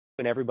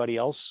and everybody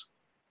else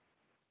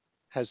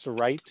has the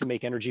right to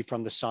make energy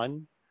from the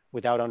sun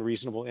without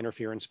unreasonable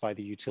interference by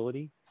the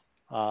utility.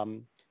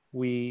 I'm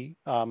the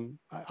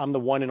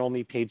one and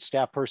only paid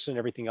staff person.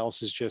 Everything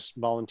else is just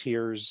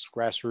volunteers,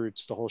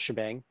 grassroots, the whole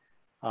shebang.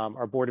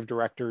 Our board of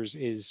directors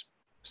is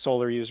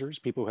solar users,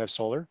 people who have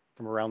solar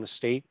from around the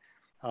state.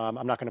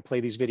 I'm not going to play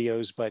these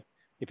videos, but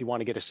if you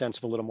want to get a sense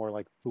of a little more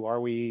like who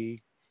are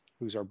we,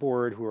 who's our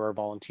board, who are our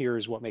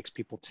volunteers, what makes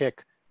people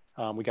tick,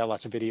 we got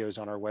lots of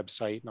videos on our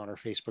website and on our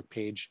Facebook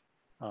page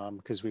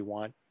because we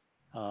want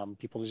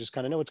people to just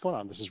kind of know what's going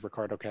on. This is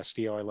Ricardo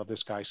Castillo. I love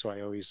this guy, so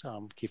I always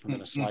keep him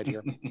in a slide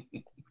here.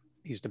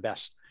 He's the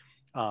best.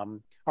 All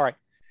right.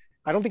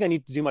 I don't think I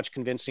need to do much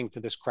convincing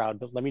to this crowd,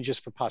 but let me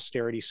just for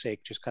posterity's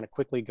sake, just kind of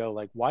quickly go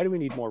like, why do we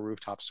need more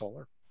rooftop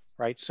solar,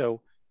 right?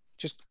 So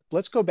just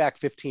let's go back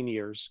 15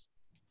 years.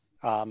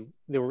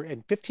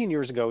 15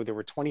 years ago, there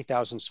were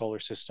 20,000 solar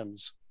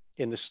systems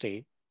in the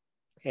state.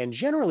 And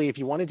generally, if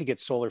you wanted to get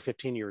solar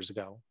 15 years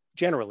ago,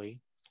 generally,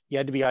 you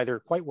had to be either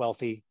quite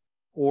wealthy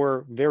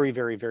or very,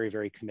 very, very,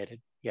 very committed.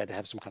 You had to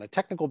have some kind of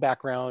technical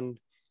background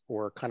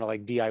or kind of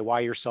like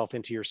DIY yourself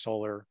into your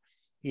solar.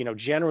 You know,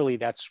 generally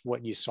that's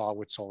what you saw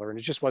with solar, and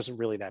it just wasn't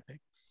really that big.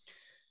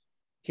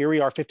 Here we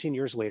are 15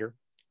 years later,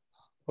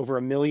 over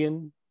 1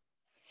 million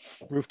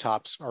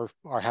rooftops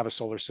have a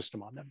solar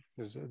system on them.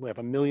 We have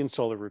 1 million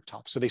solar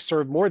rooftops. So they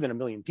serve more than 1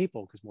 million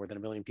people because more than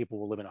 1 million people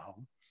will live in a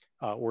home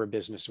or a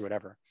business or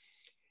whatever.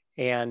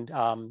 And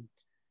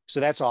so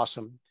that's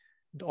awesome.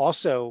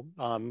 Also,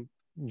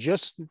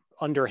 just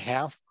under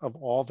half of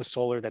all the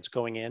solar that's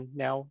going in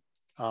now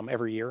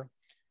every year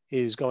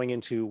is going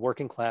into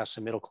working class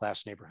and middle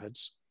class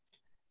neighborhoods.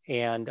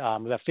 And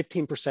about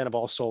 15% of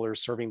all solar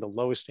is serving the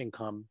lowest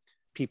income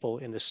people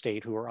in the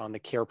state who are on the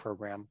CARE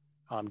program,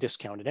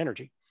 discounted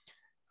energy.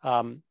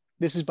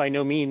 This is by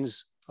no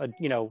means,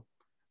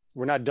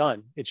 we're not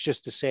done. It's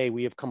just to say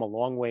we have come a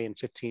long way in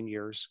 15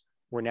 years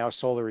where now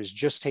solar is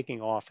just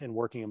taking off and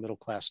working in middle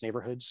class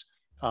neighborhoods.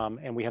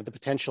 And we have the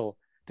potential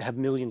to have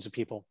millions of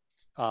people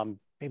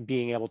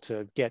being able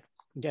to get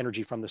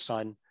energy from the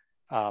sun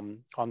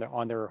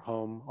on their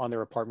home, on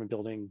their apartment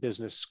building,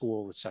 business,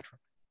 school, etc.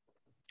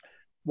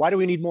 Why do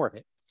we need more of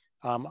it?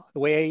 The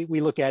way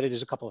we look at it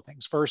is a couple of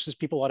things. First is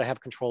people ought to have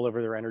control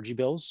over their energy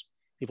bills.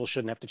 People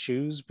shouldn't have to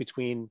choose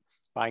between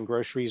buying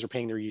groceries or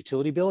paying their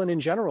utility bill. And in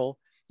general,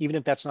 even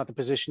if that's not the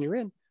position you're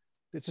in,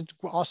 it's an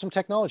awesome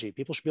technology.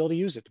 People should be able to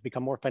use it to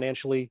become more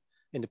financially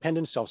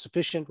independent,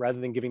 self-sufficient, rather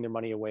than giving their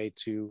money away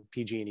to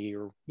PG&E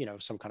or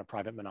some kind of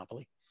private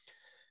monopoly.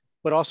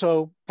 But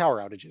also power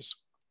outages.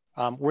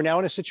 We're now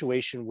in a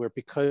situation where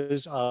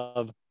because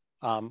of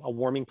a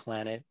warming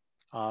planet,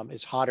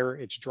 it's hotter,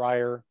 it's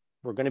drier,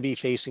 we're going to be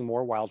facing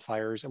more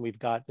wildfires, and we've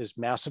got this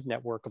massive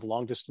network of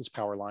long distance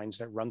power lines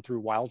that run through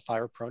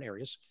wildfire prone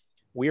areas.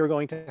 We are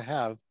going to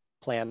have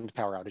planned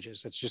power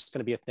outages. It's just going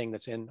to be a thing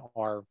that's in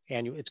our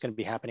annual, it's going to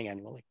be happening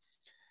annually.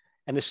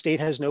 And the state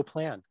has no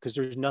plan because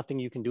there's nothing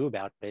you can do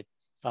about it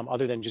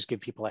other than just give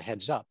people a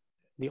heads up.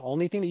 The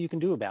only thing that you can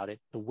do about it,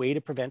 the way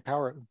to prevent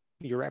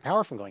your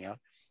power from going out,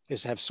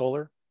 is to have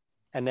solar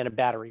and then a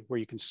battery where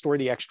you can store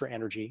the extra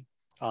energy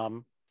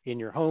in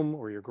your home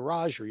or your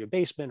garage or your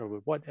basement or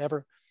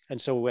whatever. And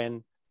so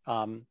when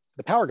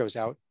the power goes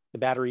out, the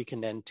battery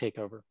can then take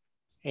over.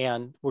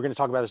 And we're going to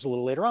talk about this a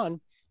little later on.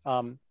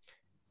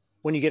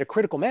 When you get a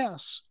critical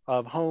mass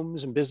of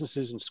homes and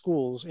businesses and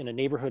schools in a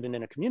neighborhood and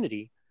in a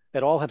community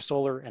that all have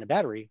solar and a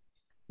battery,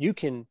 you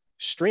can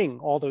string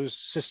all those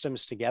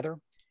systems together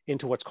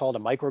into what's called a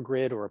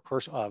microgrid or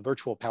a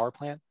virtual power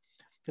plant.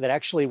 That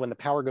actually, when the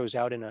power goes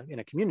out in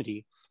a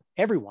community,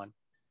 everyone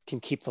can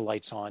keep the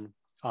lights on,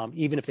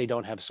 even if they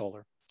don't have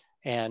solar.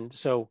 And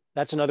so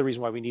that's another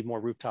reason why we need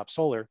more rooftop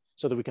solar,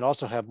 so that we can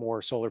also have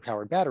more solar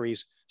powered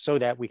batteries so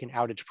that we can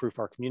outage proof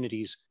our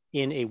communities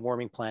in a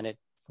warming planet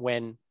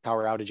when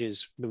power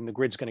outages, when the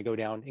grid's going to go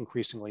down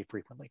increasingly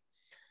frequently.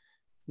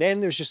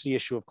 Then there's just the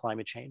issue of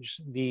climate change.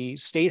 The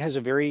state has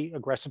a very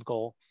aggressive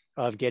goal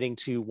of getting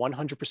to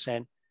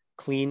 100%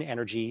 clean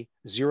energy,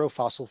 zero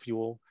fossil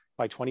fuel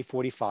by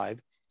 2045,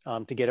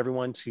 to get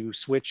everyone to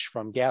switch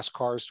from gas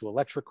cars to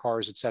electric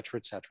cars, et cetera,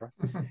 et cetera.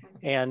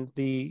 And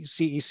the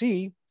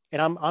CEC,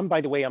 and I'm by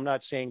the way, I'm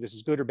not saying this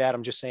is good or bad.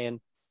 I'm just saying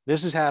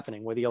this is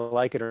happening, whether you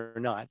like it or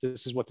not.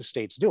 This is what the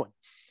state's doing.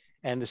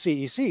 And the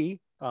CEC,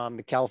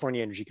 the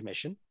California Energy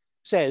Commission,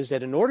 says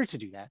that in order to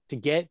do that, to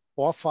get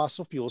off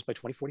fossil fuels by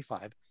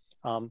 2045,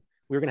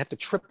 we're going to have to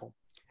triple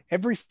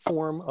every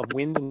form of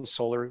wind and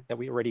solar that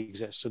we already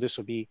exist. So this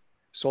would be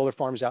solar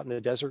farms out in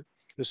the desert.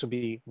 This would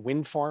be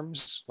wind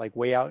farms like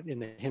way out in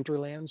the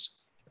hinterlands.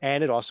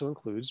 And it also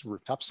includes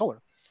rooftop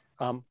solar.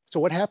 So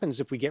what happens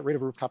if we get rid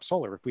of rooftop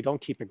solar, if we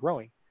don't keep it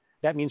growing?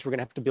 That means we're going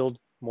to have to build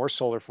more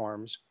solar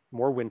farms,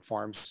 more wind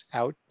farms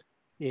out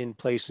in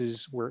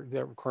places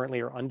that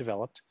currently are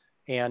undeveloped.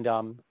 And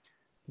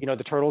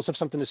the turtles have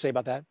something to say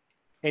about that.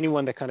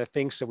 Anyone that kind of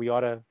thinks that we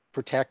ought to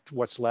protect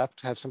what's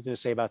left have something to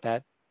say about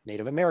that.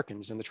 Native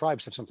Americans and the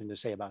tribes have something to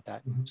say about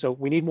that. Mm-hmm. So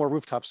we need more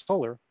rooftop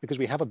solar because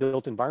we have a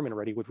built environment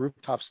already with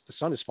rooftops the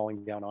sun is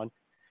falling down on.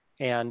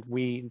 And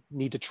we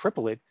need to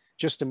triple it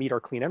just to meet our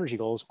clean energy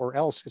goals, or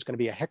else it's going to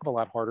be a heck of a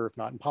lot harder, if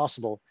not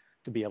impossible,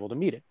 to be able to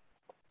meet it.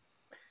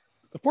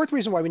 The fourth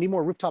reason why we need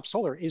more rooftop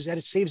solar is that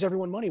it saves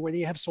everyone money, whether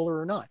you have solar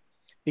or not.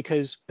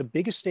 Because the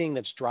biggest thing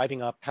that's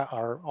driving up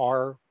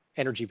our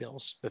energy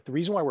bills, the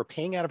reason why we're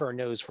paying out of our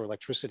nose for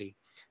electricity,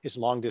 is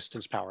long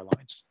distance power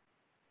lines.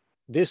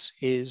 This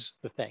is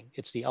the thing.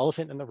 It's the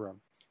elephant in the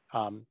room.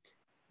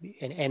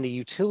 And the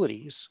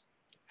utilities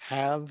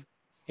have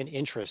an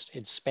interest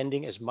in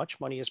spending as much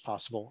money as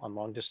possible on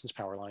long distance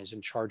power lines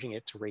and charging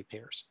it to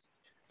ratepayers.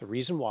 The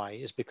reason why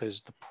is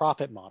because the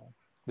profit model,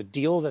 the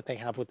deal that they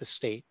have with the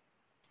state,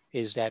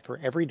 is that for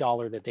every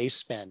dollar that they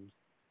spend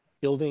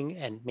building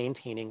and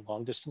maintaining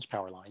long distance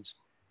power lines,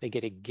 they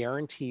get a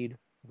guaranteed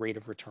rate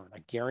of return, a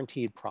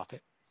guaranteed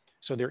profit.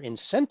 So they're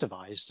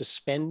incentivized to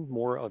spend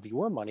more of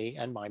your money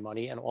and my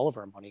money and all of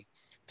our money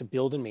to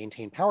build and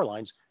maintain power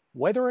lines,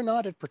 whether or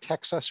not it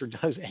protects us or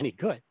does any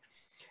good.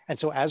 And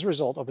so as a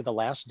result, over the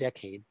last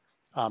decade,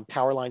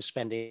 power line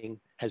spending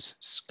has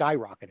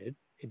skyrocketed.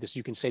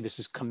 You can say this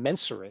is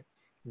commensurate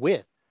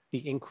with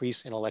the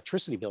increase in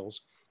electricity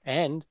bills,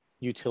 and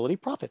utility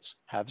profits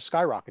have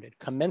skyrocketed,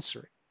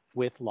 commensurate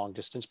with long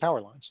distance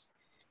power lines.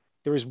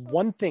 There is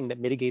one thing that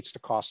mitigates the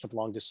cost of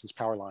long distance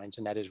power lines,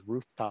 and that is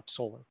rooftop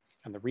solar.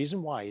 And the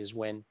reason why is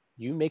when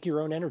you make your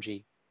own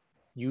energy,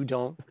 you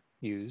don't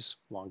use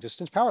long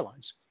distance power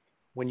lines.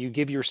 When you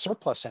give your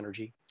surplus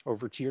energy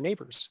over to your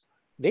neighbors,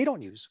 they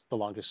don't use the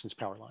long distance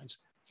power lines.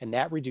 And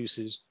that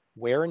reduces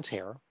wear and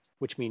tear,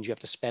 which means you have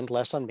to spend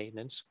less on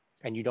maintenance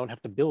and you don't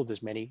have to build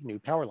as many new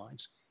power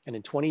lines. And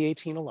in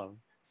 2018 alone,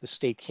 the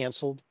state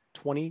canceled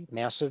 20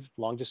 massive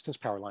long distance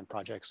power line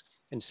projects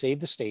and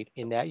saved the state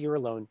in that year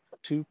alone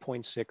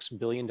 $2.6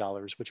 billion,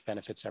 which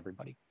benefits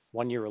everybody,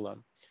 1 year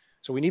alone.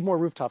 So we need more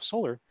rooftop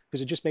solar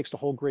because it just makes the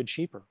whole grid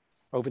cheaper.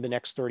 Over the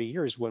next 30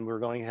 years, when we're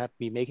going to have to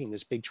be making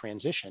this big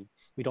transition,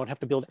 we don't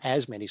have to build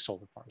as many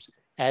solar farms,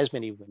 as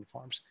many wind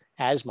farms,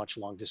 as much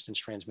long distance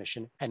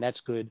transmission, and that's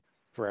good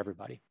for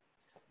everybody.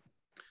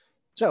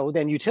 So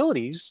then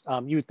utilities,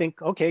 you would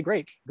think, okay,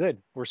 great, good,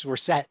 we're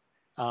set.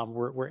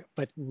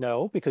 But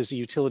no, because the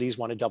utilities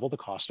want to double the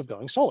cost of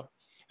going solar.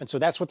 And so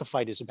that's what the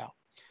fight is about.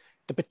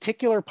 The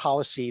particular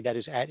policy that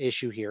is at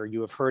issue here,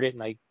 you have heard it,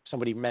 and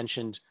somebody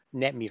mentioned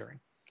net metering.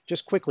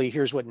 Just quickly,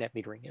 here's what net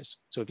metering is.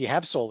 So if you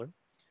have solar,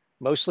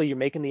 mostly you're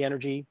making the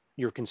energy,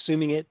 you're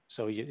consuming it,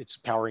 so it's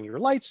powering your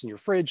lights and your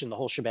fridge and the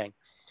whole shebang.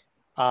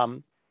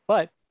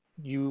 But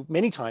you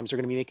many times are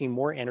going to be making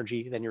more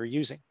energy than you're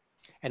using.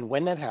 And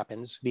when that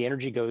happens, the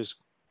energy goes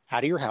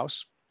out of your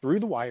house, through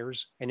the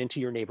wires, and into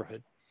your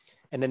neighborhood.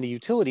 And then the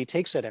utility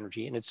takes that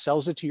energy and it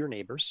sells it to your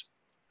neighbors.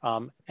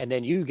 And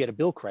then you get a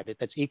bill credit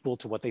that's equal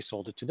to what they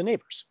sold it to the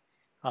neighbors.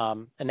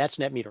 And that's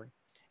net metering.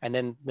 And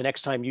then the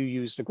next time you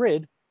use the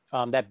grid,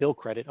 that bill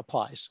credit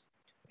applies.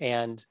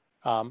 And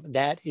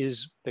that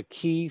is the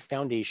key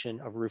foundation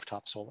of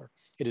rooftop solar.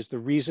 It is the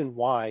reason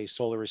why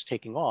solar is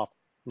taking off,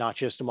 not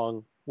just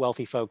among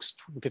wealthy folks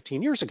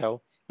 15 years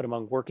ago, but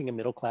among working and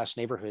middle-class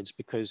neighborhoods,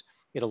 because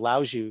it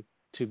allows you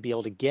to be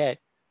able to get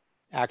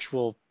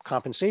actual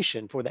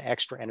compensation for the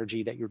extra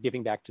energy that you're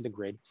giving back to the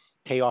grid,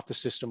 pay off the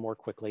system more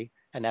quickly.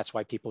 And that's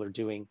why people are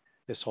doing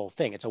this whole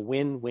thing. It's a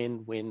win,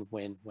 win, win,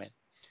 win, win.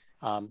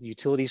 The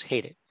utilities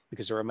hate it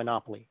because they're a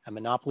monopoly, and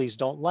monopolies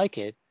don't like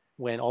it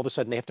when all of a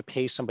sudden they have to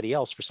pay somebody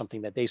else for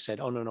something that they said,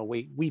 oh, no,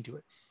 wait, we do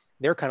it.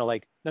 They're kind of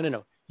like,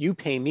 no, you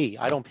pay me,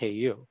 I don't pay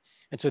you.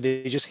 And so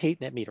they just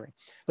hate net metering.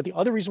 But the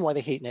other reason why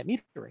they hate net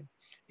metering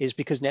is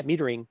because net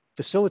metering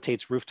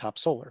facilitates rooftop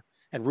solar,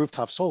 and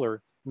rooftop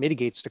solar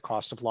mitigates the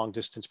cost of long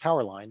distance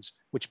power lines,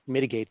 which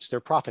mitigates their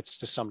profits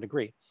to some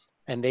degree.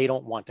 And they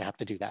don't want to have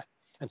to do that.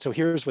 And so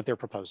here's what they're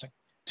proposing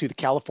to the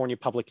California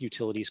Public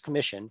Utilities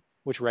Commission,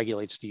 which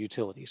regulates the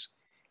utilities.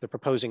 They're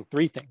proposing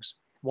three things.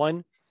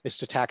 One is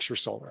to tax your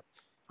solar.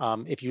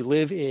 If you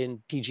live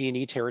in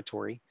PG&E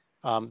territory,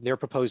 they're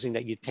proposing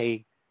that you'd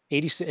pay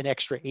an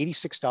extra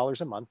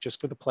 $86 a month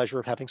just for the pleasure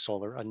of having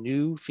solar, a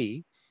new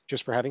fee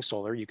just for having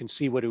solar. You can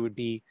see what it would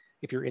be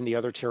if you're in the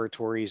other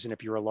territories and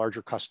if you're a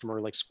larger customer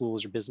like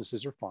schools or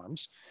businesses or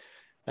farms.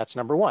 That's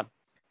number one,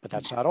 but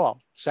that's not all.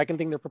 Second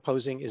thing they're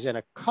proposing is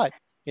an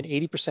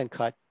 80%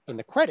 cut in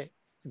the credit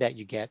that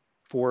you get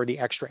for the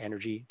extra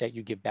energy that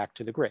you give back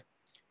to the grid.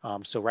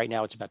 So right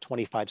now it's about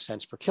 25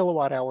 cents per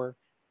kilowatt hour.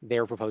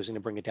 They're proposing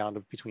to bring it down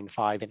to between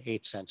 5 and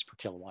 8 cents per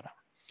kilowatt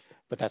hour.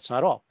 But that's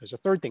not all. There's a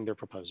third thing they're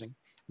proposing,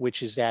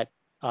 which is that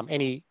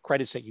any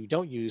credits that you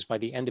don't use by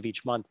the end of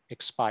each month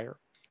expire.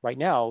 Right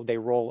now, they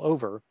roll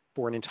over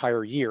for an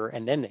entire year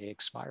and then they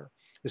expire.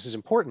 This is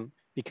important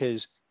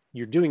because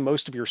you're doing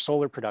most of your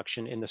solar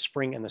production in the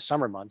spring and the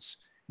summer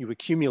months. You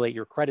accumulate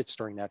your credits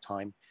during that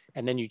time,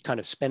 and then you kind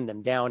of spend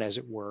them down, as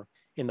it were,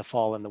 in the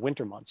fall and the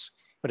winter months.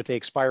 But if they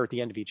expire at the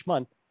end of each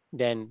month,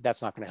 then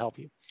that's not going to help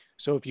you.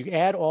 So if you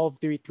add all of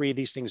three of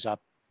these things up,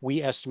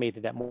 we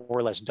estimate that more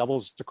or less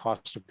doubles the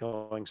cost of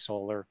going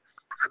solar,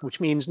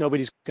 which means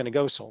nobody's going to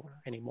go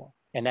solar anymore.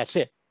 And that's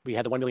it. We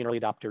had the 1 million early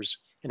adopters,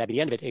 and that'd be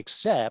the end of it,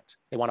 except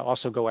they want to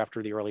also go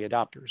after the early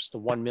adopters, the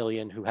 1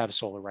 million who have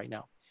solar right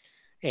now.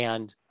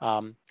 And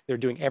they're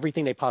doing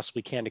everything they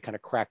possibly can to kind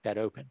of crack that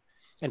open.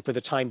 And for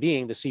the time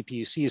being, the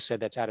CPUC has said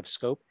that's out of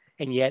scope.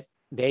 And yet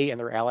they and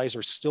their allies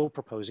are still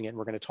proposing it. And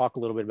we're going to talk a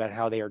little bit about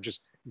how they are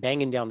just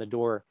banging down the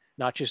door,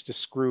 not just to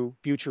screw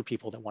future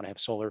people that want to have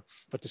solar,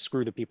 but to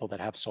screw the people that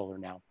have solar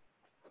now.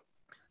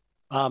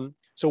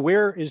 So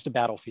where is the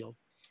battlefield?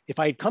 If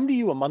I had come to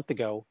you a month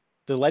ago,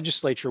 the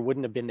legislature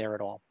wouldn't have been there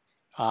at all.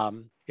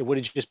 It would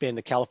have just been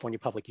the California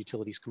Public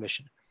Utilities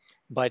Commission.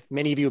 But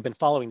many of you have been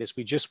following this.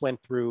 We just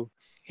went through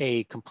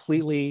a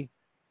completely,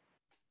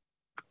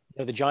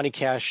 the Johnny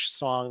Cash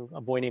song, A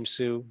Boy Named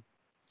Sue,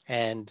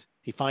 and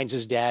he finds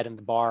his dad in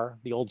the bar,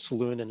 the old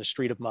saloon in a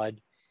street of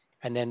mud.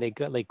 And then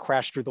they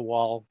crash through the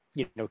wall,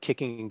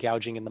 kicking and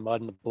gouging in the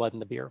mud and the blood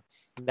and the beer.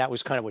 And that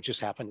was kind of what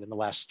just happened in the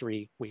last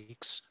 3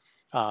 weeks.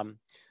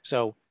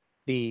 So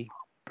the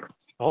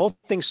whole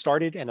thing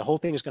started, and the whole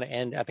thing is going to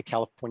end at the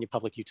California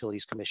Public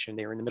Utilities Commission.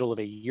 They're in the middle of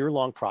a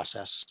year-long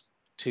process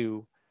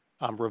to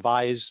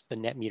revise the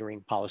net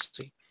metering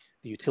policy.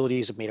 The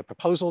utilities have made a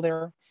proposal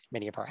there.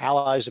 Many of our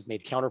allies have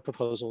made counter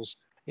proposals.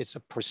 It's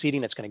a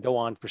proceeding that's going to go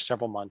on for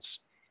several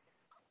months.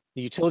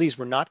 The utilities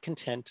were not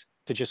content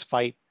to just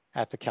fight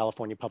at the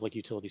California Public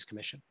Utilities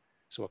Commission.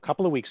 So a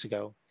couple of weeks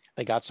ago,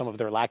 they got some of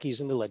their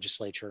lackeys in the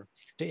legislature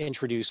to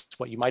introduce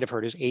what you might have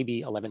heard as AB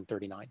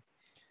 1139.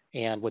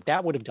 And what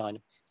that would have done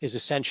is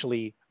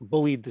essentially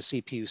bullied the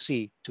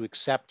CPUC to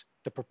accept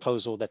the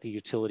proposal that the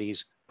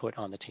utilities put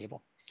on the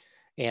table.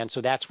 And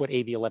so that's what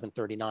AB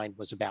 1139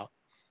 was about.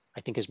 I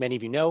think as many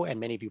of you know, and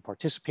many of you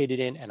participated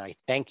in, and I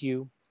thank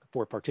you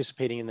for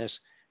participating in this,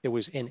 there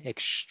was an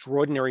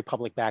extraordinary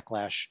public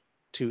backlash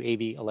to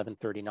AB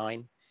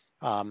 1139.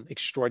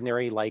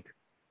 Extraordinary, like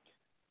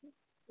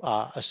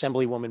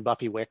Assemblywoman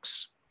Buffy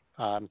Wicks,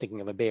 I'm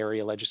thinking of a Bay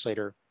Area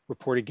legislator,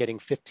 reported getting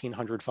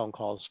 1,500 phone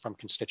calls from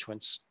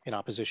constituents in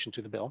opposition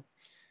to the bill.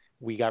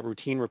 We got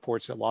routine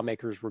reports that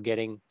lawmakers were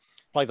getting,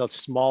 probably the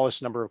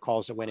smallest number of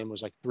calls that went in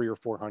was like 300 or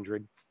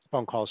 400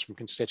 phone calls from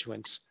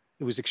constituents.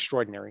 It was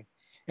extraordinary.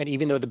 And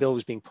even though the bill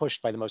was being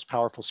pushed by the most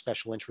powerful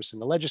special interests in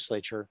the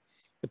legislature,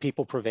 the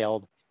people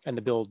prevailed and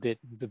the bill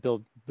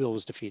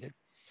was defeated.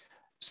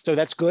 So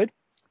that's good.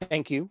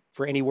 Thank you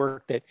for any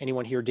work that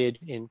anyone here did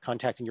in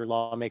contacting your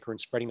lawmaker and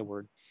spreading the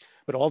word.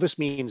 But all this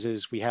means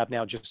is we have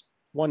now just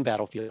one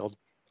battlefield,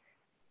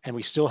 and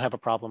we still have a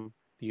problem.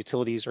 The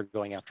utilities are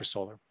going after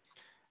solar.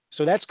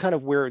 So that's kind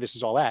of where this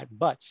is all at.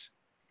 But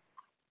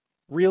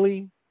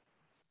really,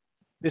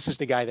 this is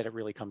the guy that it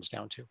really comes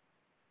down to.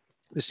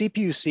 The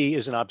CPUC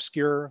is an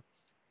obscure,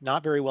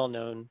 not very well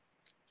known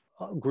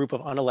group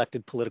of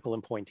unelected political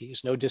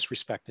appointees, no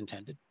disrespect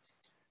intended.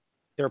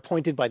 They're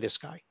appointed by this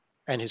guy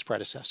and his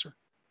predecessor.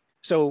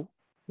 So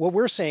what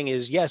we're saying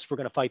is, yes, we're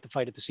going to fight the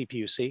fight at the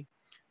CPUC,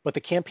 but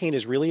the campaign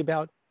is really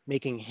about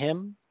making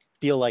him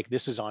feel like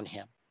this is on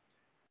him,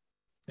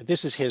 that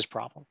this is his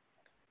problem.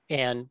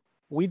 And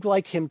we'd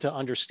like him to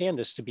understand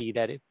this to be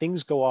that if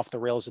things go off the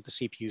rails at the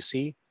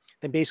CPUC,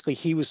 then basically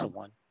he was the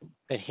one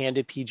that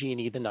handed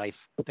PG&E the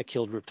knife that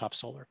killed rooftop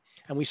solar.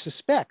 And we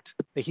suspect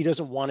that he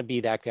doesn't want to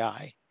be that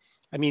guy.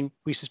 I mean,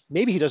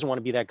 maybe he doesn't want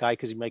to be that guy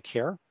because he might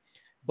care,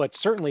 but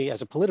certainly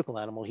as a political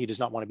animal, he does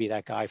not want to be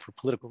that guy for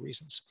political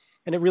reasons.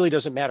 And it really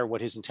doesn't matter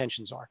what his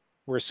intentions are.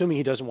 We're assuming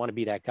he doesn't want to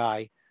be that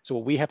guy. So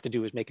what we have to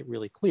do is make it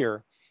really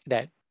clear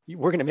that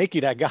we're going to make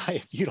you that guy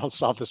if you don't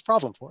solve this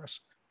problem for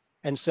us.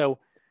 And so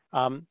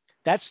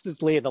that's the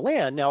lay of the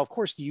land. Now, of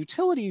course, the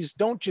utilities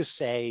don't just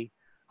say,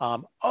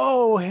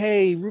 oh,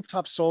 hey,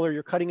 rooftop solar,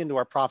 you're cutting into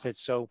our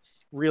profits. So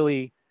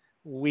really,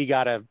 we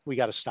gotta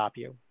stop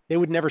you. They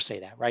would never say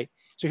that, right?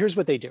 So here's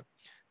what they do.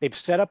 They've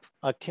set up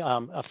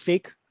a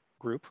fake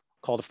group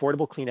called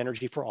Affordable Clean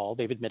Energy for All.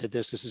 They've admitted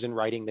this. This is in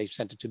writing. They've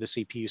sent it to the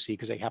CPUC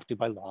because they have to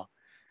by law.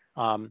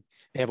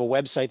 They have a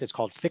website that's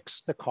called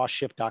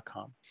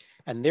fixthecostshift.com.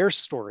 And their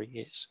story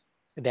is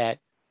that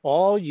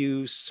all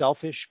you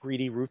selfish,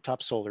 greedy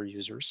rooftop solar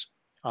users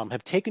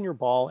have taken your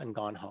ball and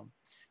gone home.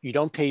 You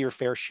don't pay your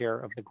fair share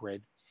of the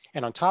grid.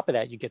 And on top of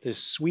that, you get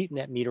this sweet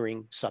net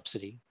metering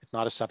subsidy. It's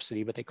not a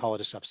subsidy, but they call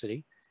it a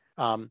subsidy,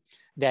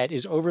 that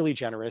is overly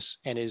generous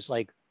and is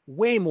like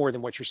way more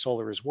than what your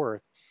solar is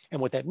worth. And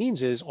what that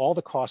means is all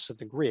the costs of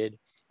the grid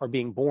are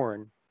being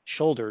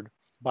shouldered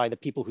by the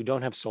people who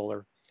don't have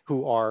solar,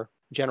 who are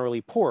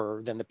generally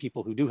poorer than the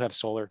people who do have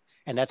solar.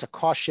 And that's a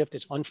cost shift.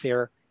 It's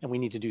unfair, and we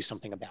need to do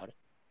something about it.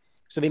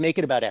 So they make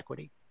it about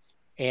equity.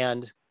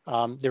 And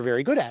they're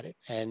very good at it.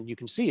 And you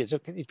can see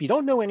if you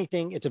don't know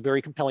anything, it's a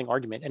very compelling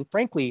argument. And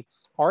frankly,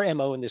 our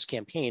MO in this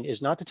campaign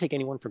is not to take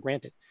anyone for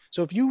granted.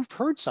 So if you've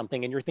heard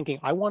something and you're thinking,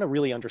 I want to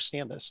really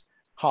understand this,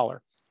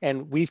 holler.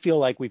 And we feel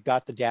like we've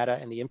got the data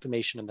and the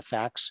information and the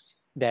facts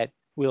that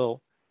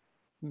will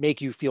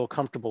make you feel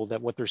comfortable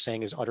that what they're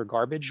saying is utter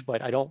garbage.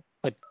 But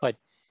but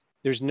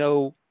there's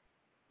no,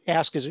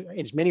 ask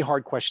as many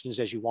hard questions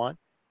as you want,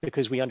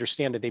 because we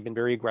understand that they've been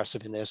very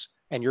aggressive in this,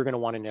 and you're going to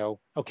want to know,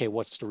 okay,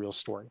 what's the real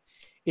story?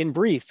 In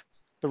brief,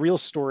 the real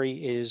story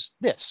is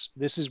this.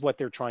 This is what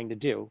they're trying to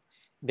do.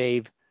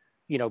 They've,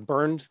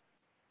 burned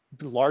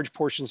large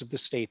portions of the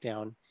state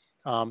down.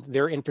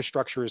 Their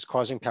infrastructure is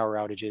causing power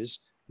outages.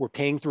 We're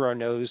paying through our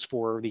nose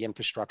for the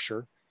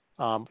infrastructure.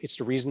 It's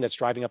the reason that's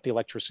driving up the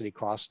electricity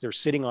costs. They're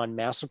sitting on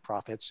massive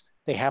profits.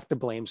 They have to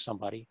blame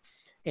somebody.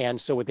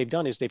 And so what they've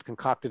done is they've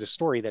concocted a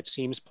story that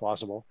seems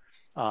plausible.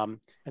 And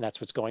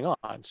that's what's going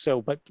on.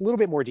 So, but a little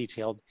bit more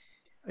detailed.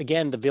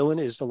 Again, the villain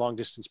is the long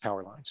distance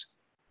power lines.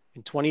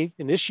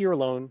 In this year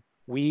alone,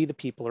 we, the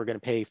people, are going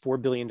to pay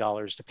 $4 billion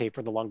to pay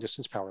for the long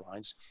distance power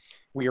lines.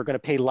 We are going to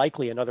pay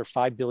likely another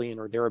 $5 billion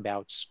or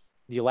thereabouts.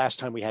 The last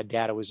time we had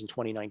data was in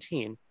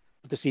 2019.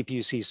 But the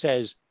CPUC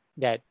says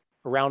that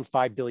around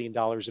 $5 billion,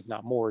 if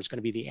not more, is going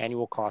to be the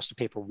annual cost to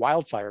pay for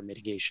wildfire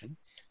mitigation.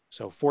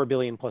 So 4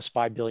 billion plus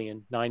 5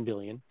 billion, 9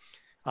 billion.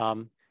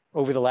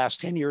 Over the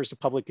last 10 years, the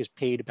public has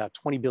paid about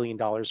 $20 billion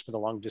for the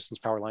long distance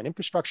power line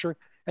infrastructure,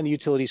 and the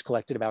utilities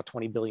collected about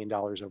 $20 billion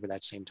over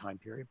that same time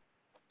period.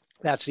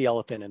 That's the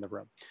elephant in the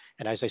room.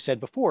 And as I said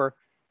before,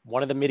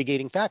 one of the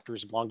mitigating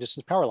factors of long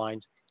distance power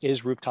lines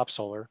is rooftop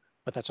solar,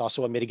 but that's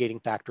also a mitigating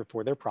factor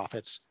for their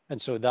profits.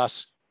 And so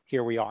thus,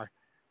 here we are.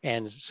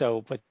 And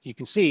so, but you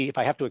can see, if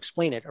I have to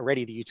explain it,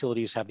 already the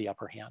utilities have the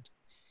upper hand.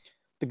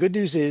 The good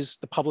news is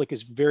the public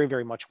is very,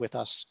 very much with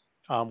us.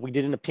 We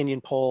did an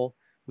opinion poll.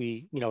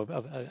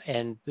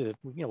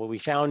 What we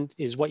found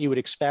is what you would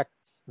expect.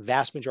 The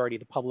vast majority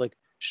of the public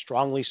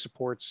strongly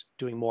supports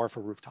doing more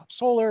for rooftop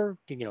solar,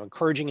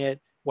 encouraging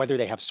it, whether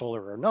they have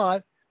solar or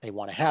not. They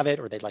want to have it,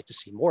 or they'd like to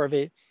see more of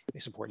it.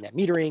 They support net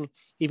metering.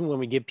 Even when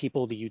we give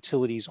people the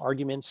utilities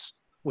arguments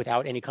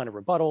without any kind of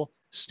rebuttal,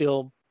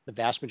 still the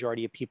vast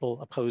majority of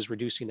people oppose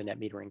reducing the net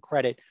metering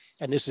credit.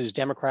 And this is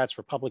Democrats,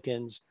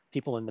 Republicans,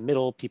 people in the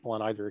middle, people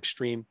on either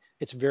extreme.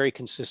 It's very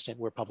consistent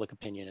where public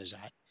opinion is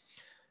at.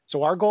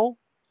 So our goal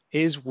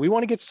is we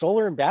want to get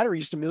solar and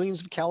batteries to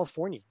millions of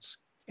Californians.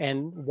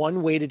 And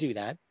one way to do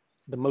that,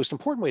 the most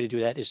important way to do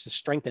that, is to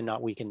strengthen,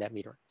 not weaken, net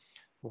metering.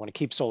 We want to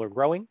keep solar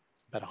growing.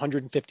 About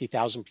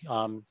 150,000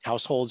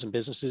 households and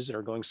businesses that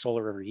are going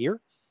solar every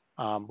year.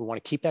 We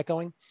want to keep that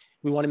going.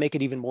 We want to make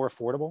it even more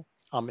affordable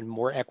and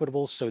more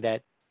equitable, so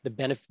that the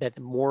benefit that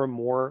more and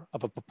more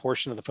of a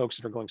proportion of the folks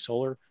that are going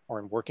solar are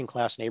in working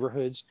class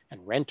neighborhoods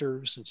and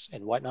renters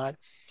and whatnot.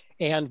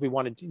 And we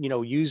want to,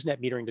 use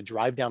net metering to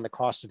drive down the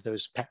cost of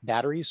those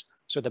batteries,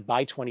 so that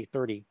by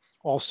 2030,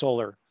 all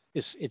solar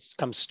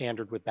comes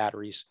standard with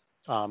batteries,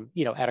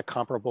 at a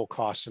comparable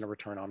cost and a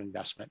return on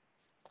investment.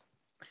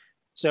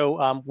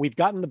 So we've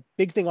gotten the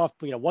big thing off,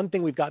 one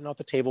thing we've gotten off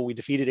the table. We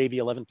defeated AB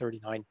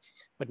 1139,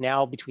 but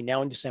now between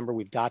now and December,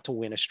 we've got to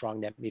win a strong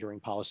net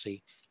metering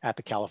policy at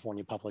the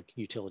California Public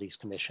Utilities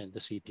Commission, the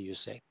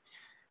CPUC.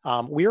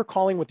 We are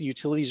calling what the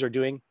utilities are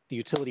doing the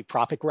utility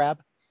profit grab,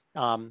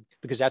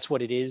 because that's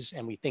what it is.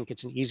 And we think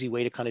it's an easy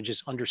way to kind of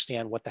just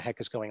understand what the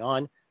heck is going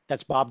on.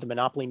 That's Bob the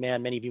Monopoly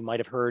Man. Many of you might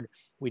have heard,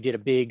 we did a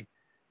big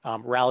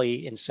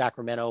rally in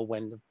Sacramento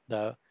when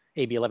the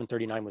AB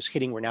 1139 was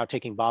hitting. We're now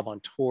taking Bob on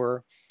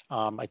tour.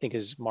 I think,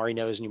 as Mari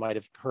knows, and you might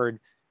have heard,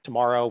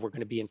 tomorrow we're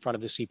going to be in front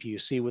of the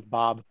CPUC with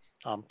Bob.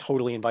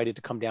 Totally invited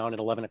to come down at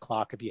 11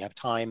 o'clock if you have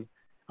time.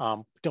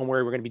 Don't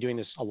worry, we're going to be doing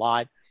this a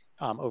lot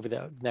over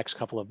the next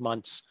couple of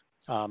months.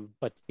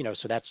 But,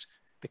 so that's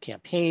the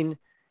campaign.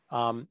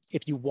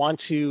 If you want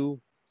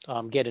to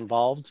get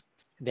involved,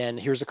 then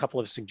here's a couple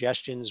of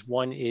suggestions.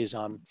 One is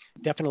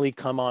definitely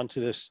come on to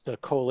the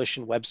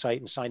coalition website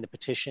and sign the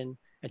petition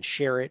and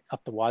share it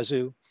up the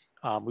wazoo.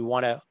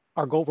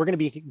 Our goal, we're going to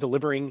be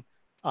delivering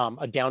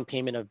a down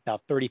payment of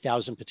about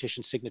 30,000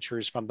 petition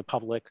signatures from the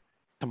public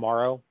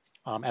tomorrow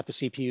at the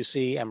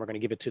CPUC, and we're going to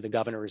give it to the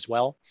governor as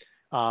well.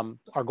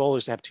 Our goal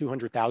is to have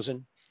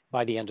 200,000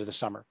 by the end of the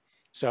summer.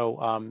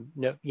 So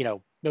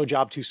no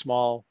job too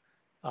small.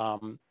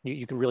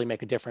 You can really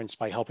make a difference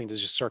by helping to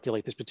just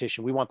circulate this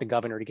petition. We want the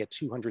governor to get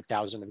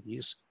 200,000 of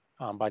these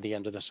by the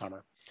end of the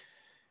summer.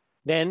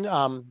 Then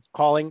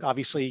calling,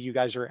 obviously you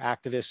guys are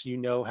activists, you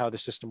know how the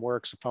system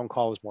works. A phone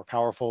call is more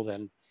powerful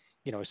than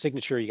a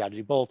signature. You got to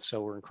do both.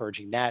 So we're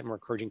encouraging that, and we're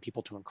encouraging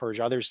people to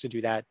encourage others to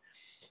do that.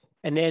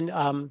 And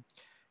then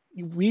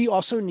we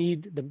also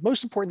need, the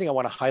most important thing I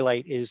want to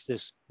highlight is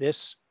the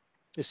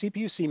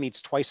CPUC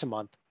meets twice a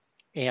month.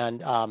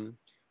 And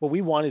what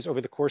we want is, over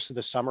the course of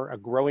the summer, a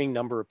growing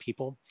number of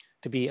people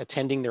to be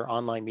attending their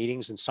online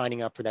meetings and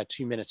signing up for that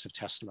 2 minutes of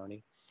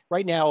testimony.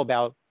 Right now,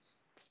 about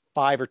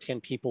 5 or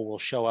 10 people will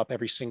show up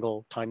every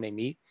single time they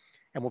meet.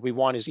 And what we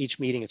want is, each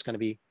meeting, it's going to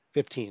be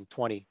 15,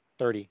 20,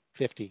 30,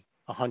 50,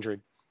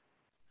 100,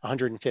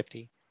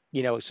 150,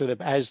 so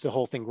that as the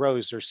whole thing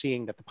grows, they're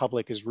seeing that the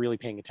public is really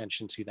paying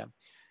attention to them.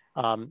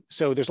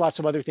 So there's lots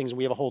of other things.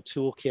 We have a whole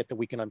toolkit that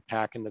we can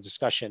unpack in the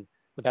discussion,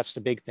 but that's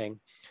the big thing.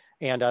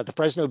 And the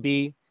Fresno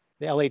Bee,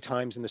 the LA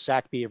Times, and the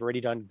SAC Bee have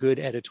already done good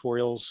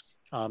editorials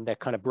that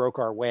kind of broke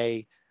our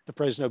way. The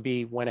Fresno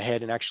Bee went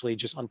ahead and actually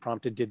just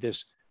unprompted did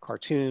this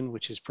cartoon,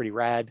 which is pretty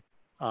rad,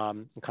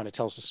 and kind of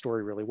tells the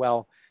story really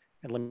well.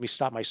 And let me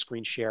stop my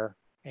screen share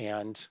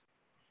and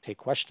take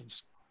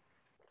questions.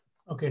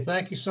 Okay,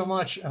 thank you so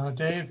much,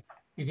 Dave.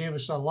 You gave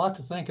us a lot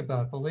to think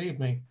about, believe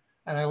me.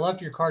 And I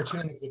loved your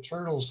cartoon of the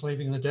turtles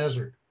leaving the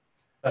desert.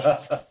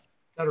 That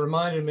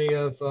reminded me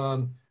of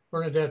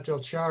Bernadette Del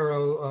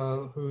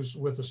Charo, who's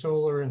with the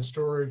Solar and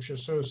Storage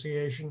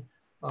Association,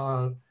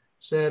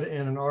 said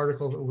in an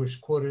article that was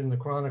quoted in the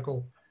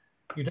Chronicle,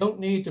 you don't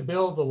need to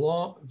build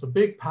the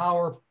big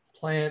power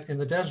plant in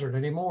the desert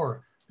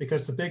anymore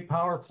because the big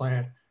power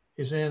plant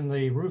is in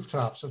the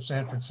rooftops of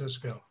San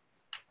Francisco.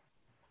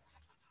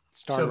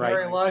 So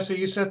Mary Eliza,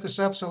 you set this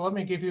up, so let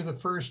me give you the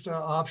first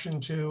option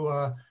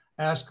to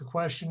ask a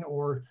question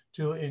or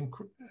to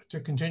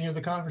continue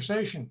the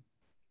conversation.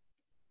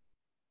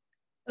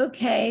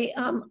 Okay,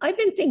 I've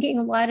been thinking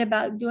a lot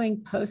about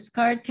doing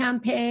postcard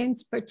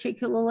campaigns,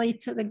 particularly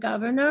to the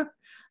governor.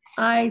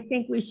 I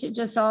think we should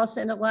just all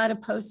send a lot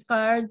of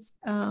postcards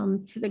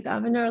to the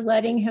governor,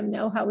 letting him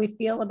know how we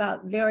feel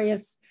about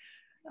various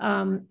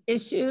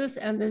issues.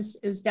 And this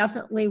is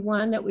definitely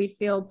one that we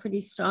feel pretty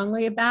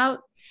strongly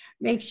about.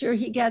 Make sure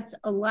he gets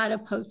a lot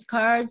of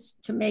postcards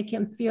to make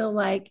him feel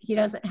like he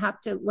doesn't have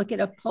to look at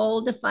a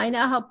poll to find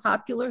out how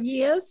popular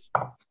he is.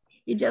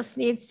 He just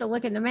needs to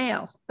look in the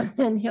mail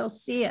and he'll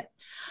see it.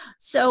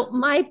 So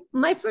my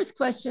first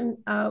question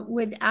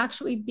would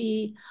actually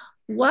be,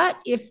 what,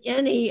 if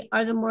any,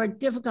 are the more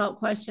difficult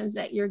questions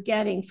that you're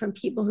getting from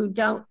people who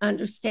don't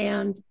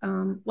understand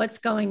what's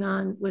going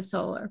on with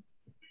solar?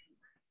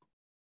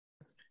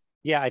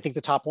 Yeah, I think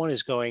the top one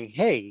is going,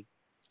 hey,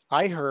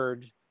 I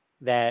heard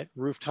that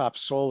rooftop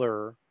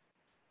solar,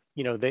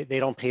 you know, they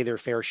don't pay their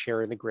fair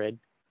share in the grid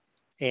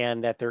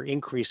and that they're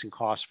increasing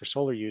costs for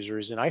solar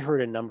users. And I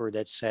heard a number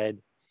that said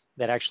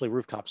that actually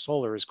rooftop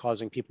solar is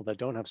causing people that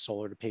don't have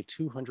solar to pay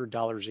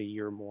 $200 a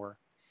year more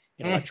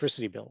in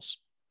electricity bills.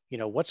 You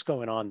know, what's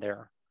going on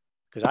there?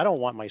 Because I don't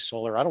want my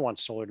solar, I don't want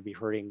solar to be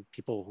hurting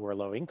people who are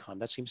low income.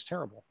 That seems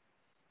terrible.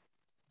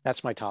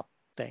 That's my top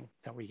thing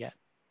that we get.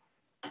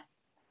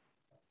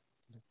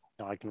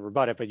 Now I can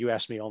rebut it, but you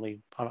asked me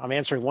only, I'm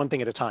answering one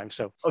thing at a time.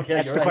 So okay,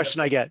 that's the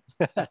question I get.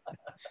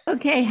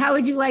 Okay, how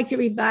would you like to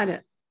rebut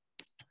it?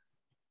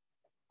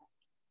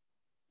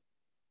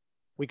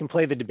 We can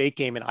play the debate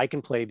game and I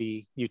can play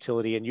the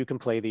utility and you can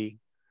play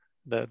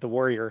the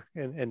warrior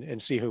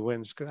and see who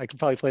wins. I can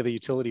probably play the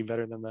utility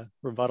better than the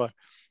rebuttal.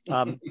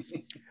 I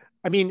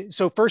mean,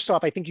 so first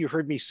off, I think you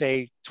heard me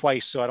say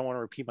twice, so I don't want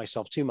to repeat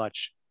myself too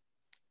much.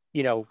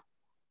 You know,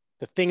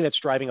 the thing that's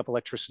driving up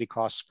electricity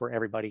costs for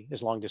everybody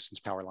is long distance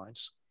power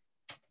lines.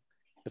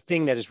 The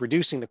thing that is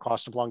reducing the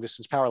cost of long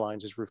distance power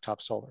lines is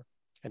rooftop solar.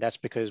 And that's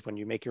because when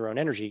you make your own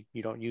energy,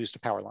 you don't use the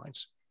power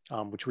lines,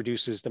 which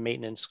reduces the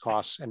maintenance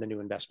costs and the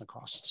new investment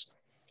costs.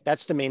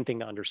 That's the main thing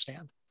to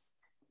understand.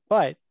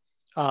 But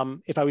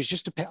if I was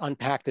just to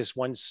unpack this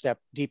one step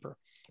deeper,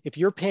 if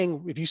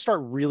you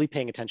start really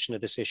paying attention to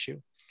this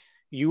issue,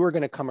 you are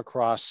going to come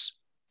across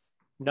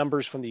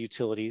numbers from the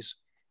utilities,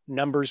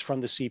 numbers from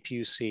the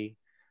CPUC,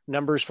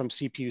 numbers from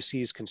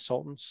CPUC's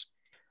consultants,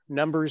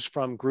 numbers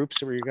from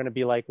groups where you're going to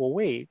be like, well,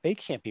 wait, they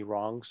can't be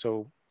wrong.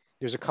 So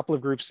there's a couple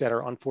of groups that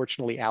are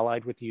unfortunately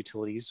allied with the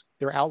utilities.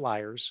 They're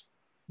outliers,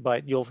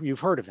 but you've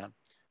heard of them.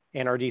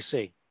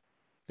 NRDC,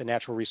 the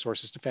Natural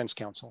Resources Defense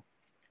Council,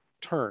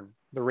 TURN,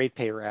 the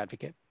ratepayer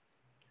advocate,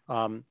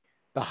 the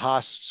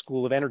Haas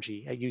School of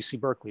Energy at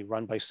UC Berkeley,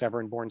 run by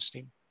Severin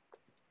Bornstein.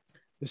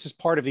 This is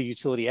part of the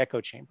utility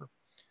echo chamber.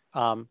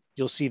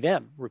 You'll see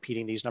them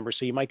repeating these numbers.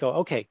 So you might go,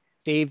 okay,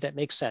 Dave, that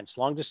makes sense.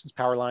 Long distance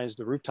power lines,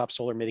 the rooftop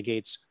solar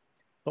mitigates,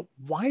 but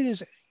why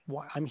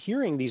I'm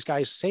hearing these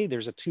guys say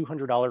there's a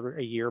 $200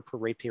 a year per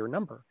ratepayer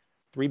number,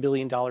 $3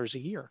 billion a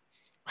year.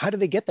 How do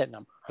they get that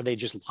number? Are they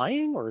just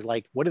lying or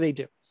like, what do they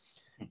do?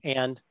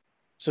 And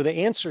so the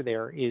answer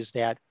there is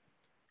that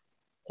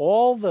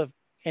all the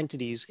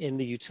entities in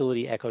the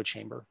utility echo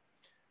chamber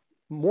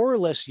more or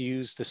less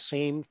use the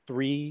same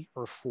 3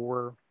 or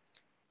 4,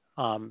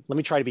 let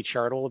me try to be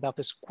charitable about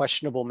this,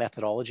 questionable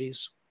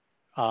methodologies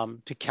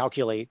to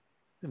calculate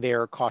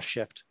their cost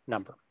shift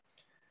number.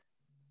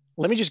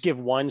 Let me just give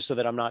one so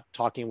that I'm not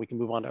talking, we can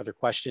move on to other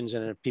questions,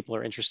 and if people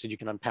are interested, you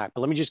can unpack.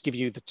 But let me just give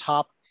you the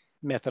top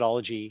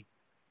methodology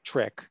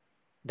trick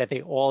that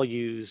they all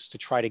use to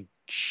try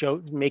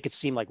to make it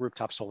seem like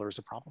rooftop solar is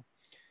a problem.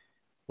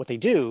 What they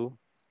do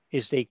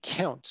is they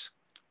count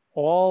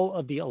all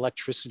of the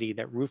electricity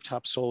that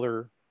rooftop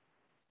solar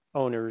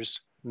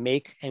owners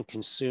make and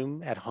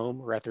consume at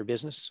home or at their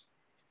business,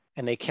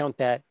 and they count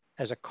that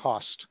as a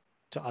cost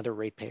to other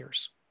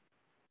ratepayers.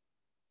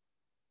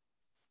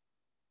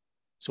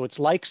 So it's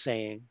like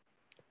saying,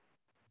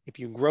 if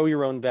you grow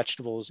your own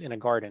vegetables in a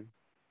garden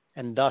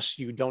and thus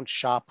you don't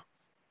shop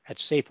at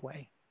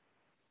Safeway,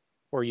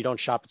 or you don't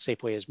shop at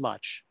Safeway as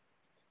much,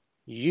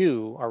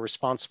 you are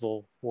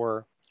responsible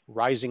for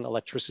rising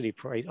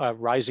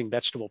rising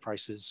vegetable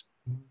prices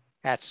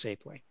at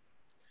Safeway.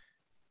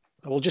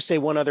 I will just say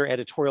one other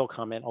editorial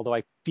comment, although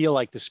I feel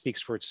like this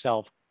speaks for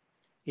itself,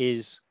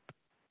 is,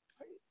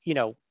 you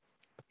know,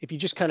 if you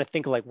just kind of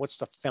think like what's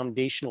the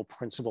foundational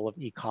principle of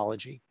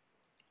ecology,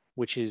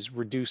 which is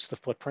reduce the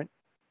footprint,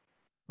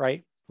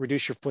 right?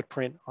 Reduce your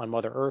footprint on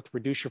Mother Earth,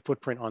 reduce your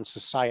footprint on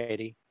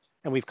society.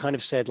 And we've kind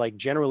of said like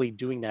generally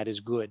doing that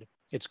is good.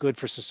 It's good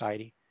for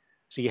society.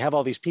 So you have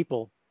all these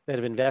people that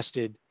have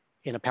invested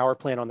in a power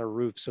plant on their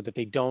roof so that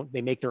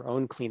they make their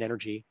own clean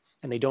energy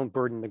and they don't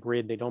burden the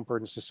grid, they don't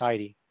burden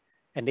society.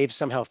 And they've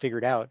somehow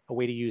figured out a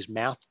way to use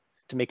math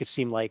to make it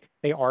seem like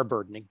they are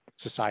burdening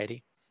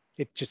society.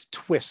 It just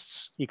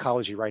twists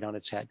ecology right on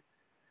its head.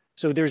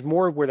 So there's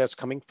more where that's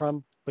coming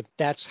from, but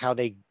that's how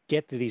they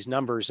get to these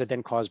numbers that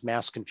then cause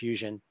mass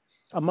confusion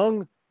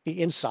among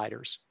the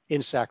insiders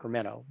in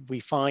Sacramento. We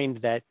find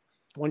that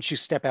once you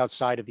step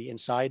outside of the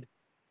inside,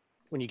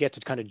 when you get to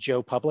kind of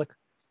Joe public,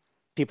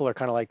 people are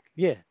kind of like,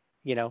 yeah,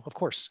 you know, of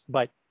course,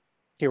 but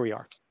here we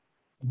are.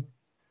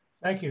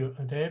 Thank you,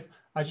 Dave.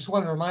 I just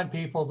want to remind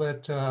people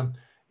that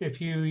if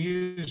you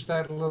use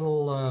that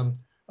little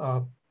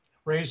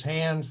raise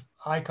hand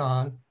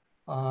icon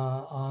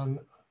on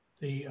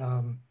the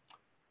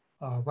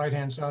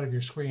right-hand side of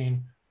your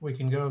screen, we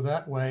can go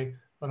that way.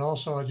 But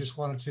also, I just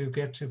wanted to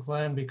get to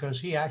Glenn because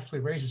he actually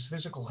raised his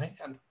physical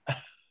hand.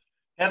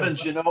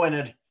 Heavens, So, you know,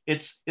 and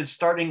it's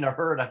starting to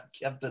hurt. I've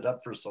kept it up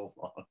for so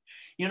long.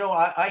 You know,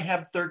 I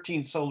have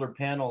 13 solar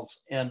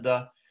panels, and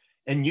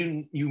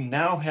you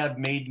now have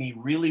made me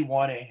really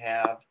want to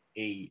have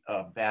a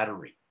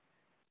battery.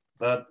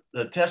 But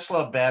the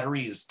Tesla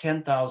battery is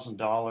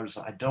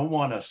 $10,000. I don't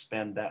want to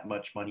spend that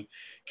much money.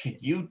 Can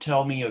you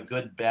tell me a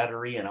good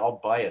battery, and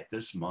I'll buy it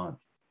this month?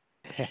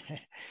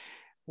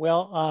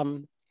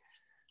 Well,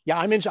 yeah,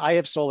 I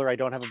have solar. I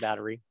don't have a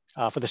battery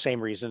for the same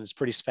reason. It's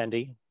pretty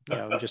spendy. You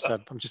know, I'm just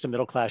a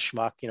middle-class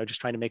schmuck, you know,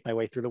 just trying to make my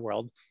way through the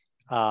world.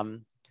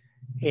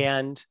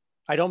 And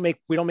we don't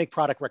make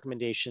product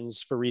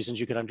recommendations for reasons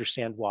you can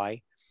understand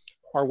why.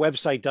 Our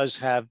website does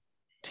have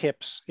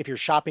tips. If you're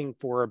shopping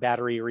for a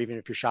battery, or even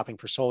if you're shopping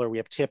for solar, we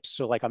have tips.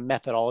 So like a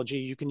methodology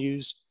you can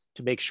use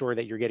to make sure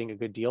that you're getting a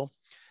good deal.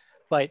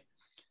 But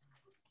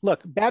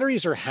look,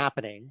 batteries are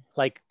happening.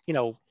 Like, you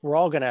know, we're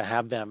all going to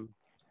have them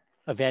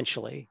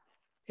eventually.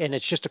 And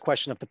it's just a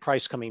question of the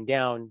price coming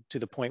down to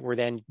the point where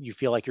then you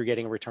feel like you're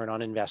getting a return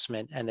on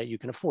investment and that you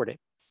can afford it.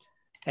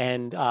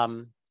 And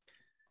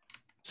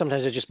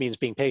sometimes it just means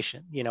being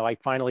patient. You know,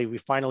 we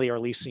finally are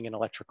leasing an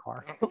electric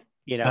car.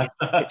 You know,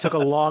 it took a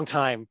long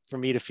time for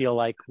me to feel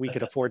like we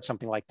could afford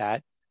something like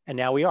that. And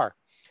now we are.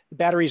 The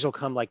batteries will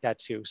come like that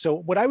too. So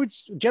what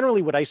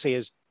I say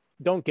is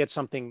don't get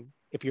something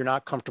if you're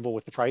not comfortable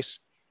with the price,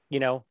 you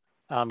know,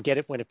 get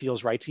it when it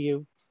feels right to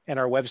you. And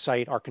our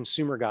website, our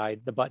consumer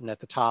guide, the button at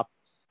the top,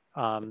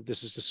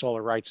 this is the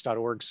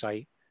solarrights.org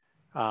site,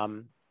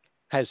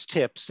 has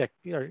tips that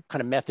are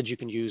kind of methods you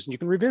can use. And you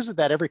can revisit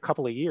that every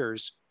couple of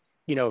years.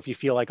 You know, if you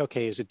feel like,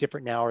 okay, is it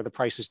different now, or the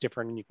price is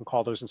different, and you can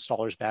call those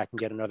installers back and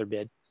get another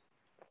bid.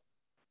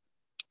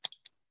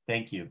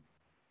 Thank you.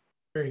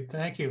 Great,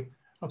 thank you.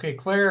 Okay,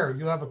 Claire,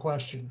 you have a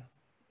question.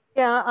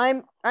 Yeah,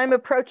 I'm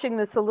approaching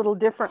this a little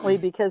differently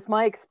because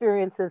my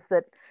experience is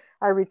that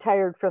I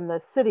retired from the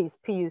city's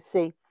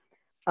PUC.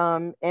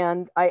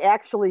 And I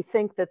actually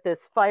think that this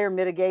fire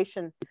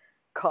mitigation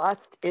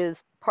cost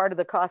is part of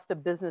the cost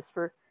of business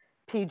for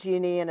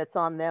PG&E, and it's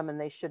on them, and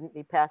they shouldn't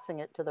be passing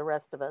it to the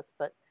rest of us,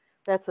 but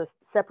that's a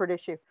separate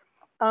issue.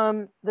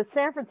 The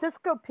San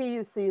Francisco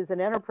PUC is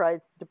an enterprise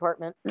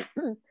department,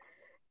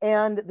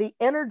 and the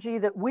energy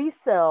that we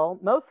sell,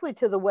 mostly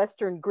to the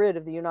western grid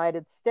of the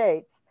United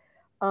States,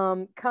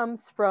 comes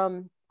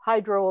from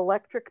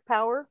hydroelectric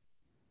power.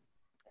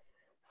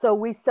 So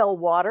we sell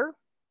water.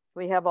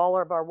 We have all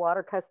of our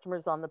water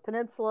customers on the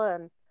peninsula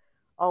and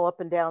all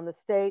up and down the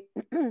state.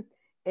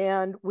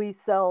 And we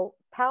sell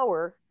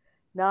power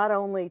not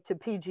only to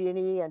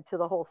PG&E and to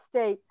the whole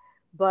state,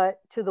 but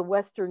to the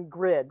western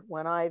grid.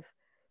 When I've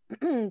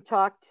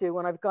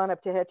when I've gone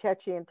up to Hetch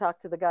Hetchy and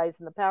talked to the guys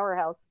in the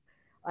powerhouse,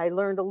 I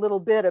learned a little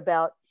bit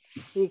about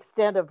the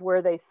extent of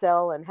where they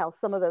sell and how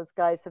some of those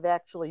guys have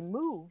actually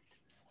moved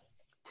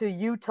to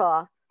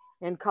Utah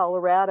and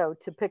Colorado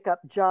to pick up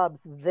jobs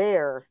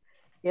there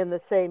in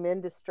the same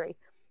industry.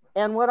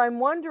 And what I'm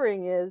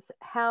wondering is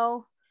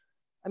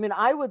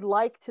I would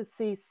like to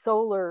see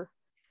solar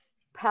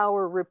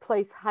power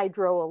replace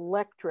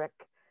hydroelectric,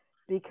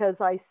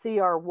 because I see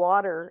our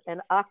water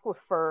and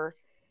aquifer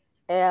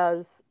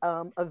as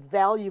a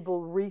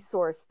valuable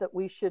resource that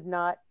we should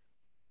not,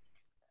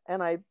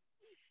 and I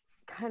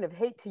kind of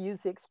hate to use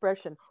the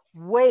expression,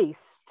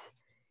 waste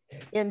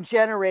in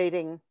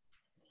generating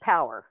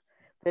power.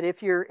 That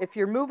if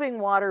you're moving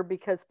water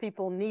because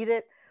people need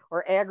it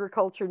or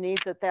agriculture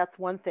needs it, that's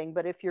one thing.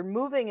 But if you're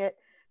moving it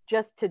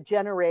just to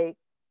generate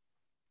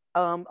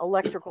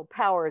electrical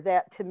power,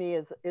 that to me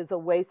is a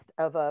waste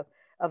of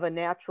a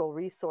natural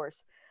resource.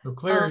 So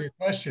Claire, your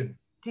question.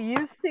 Do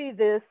you see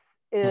this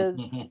as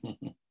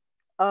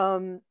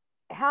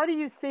how do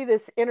you see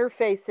this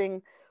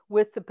interfacing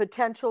with the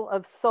potential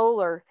of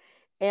solar?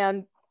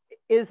 And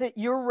is it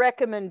your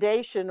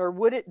recommendation, or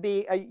would it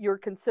be your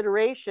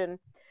consideration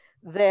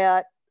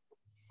that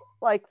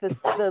like the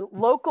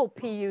local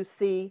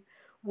PUC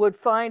would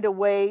find a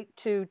way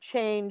to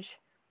change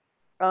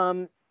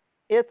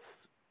its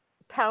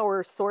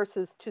power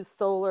sources to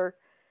solar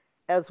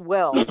as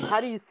well? How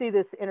do you see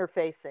this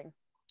interfacing?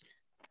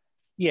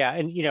 Yeah,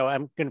 and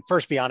I'm going to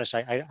first be honest.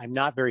 I'm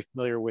not very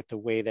familiar with the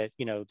way that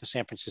the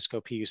San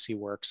Francisco PUC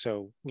works.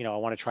 So I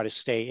want to try to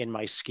stay in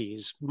my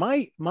skis.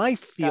 My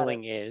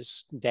feeling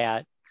is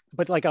that,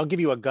 but like I'll give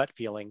you a gut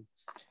feeling,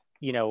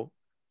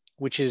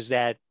 which is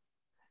that,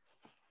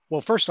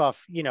 well, first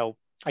off,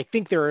 I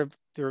think there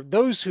are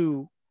those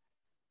who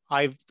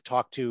I've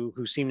talked to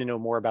who seem to know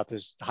more about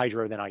this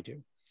hydro than I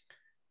do.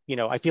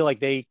 I feel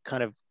like they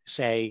kind of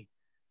say,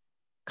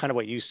 kind of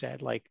what you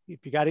said, like if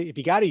you got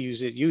to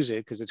use it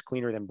because it's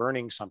cleaner than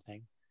burning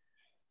something.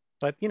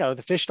 But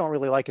the fish don't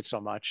really like it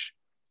so much,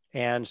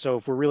 and so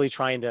if we're really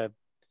trying to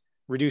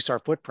reduce our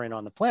footprint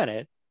on the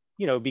planet,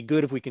 it'd be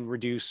good if we can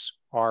reduce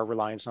our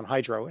reliance on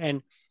hydro.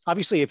 And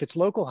obviously, if it's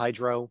local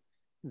hydro,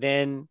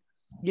 then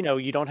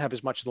you don't have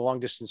as much of the long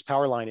distance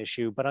power line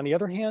issue. But on the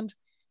other hand,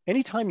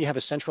 anytime you have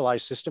a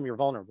centralized system, you're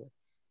vulnerable.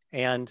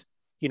 And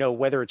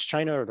whether it's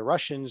China or the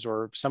Russians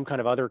or some kind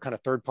of other kind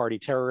of third party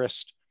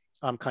terrorist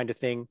kind of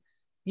thing,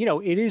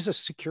 it is a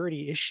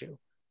security issue.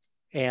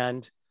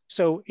 And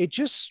so it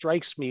just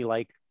strikes me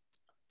like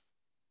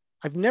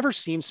I've never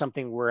seen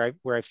something where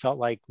I felt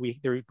like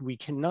we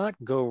cannot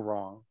go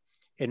wrong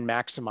in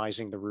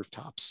maximizing the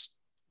rooftops,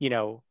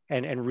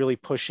 and really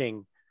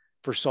pushing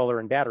for solar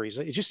and batteries.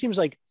 It just seems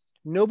like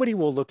nobody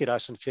will look at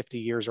us in 50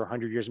 years or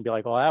 100 years and be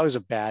like, "Oh, that was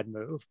a bad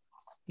move."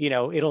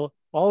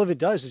 All of it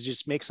does is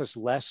just makes us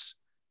less.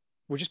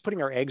 We're just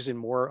putting our eggs in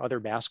more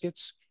other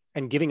baskets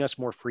and giving us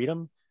more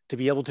freedom to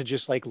be able to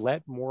just like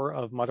let more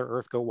of Mother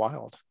Earth go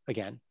wild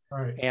again.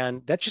 Right.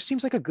 And that just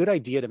seems like a good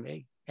idea to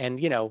me. And,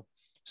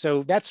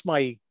 so that's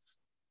my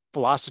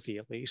philosophy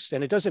at least.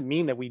 And it doesn't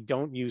mean that we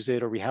don't use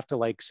it or we have to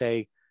like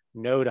say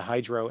no to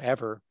hydro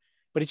ever,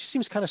 but it just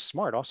seems kind of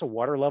smart. Also,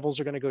 water levels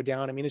are going to go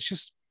down. I mean, it's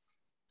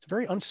a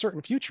very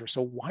uncertain future.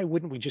 So why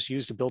wouldn't we just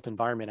use the built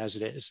environment as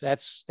it is?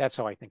 That's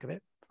how I think of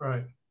it.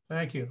 Right.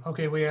 Thank you.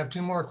 Okay, we have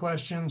two more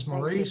questions.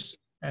 Maurice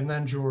and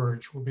then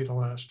George will be the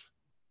last.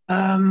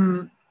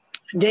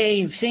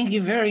 Dave, thank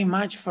you very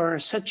much for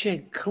such a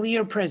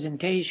clear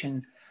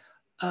presentation.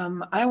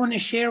 I want to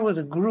share with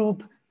the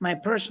group my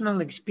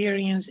personal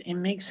experience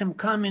and make some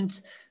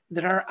comments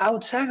that are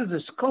outside of the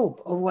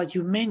scope of what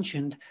you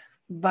mentioned,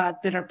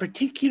 but that are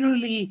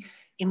particularly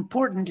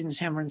important in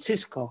San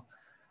Francisco.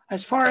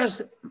 As far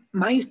as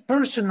my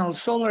personal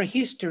solar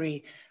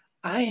history,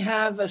 I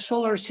have a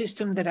solar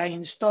system that I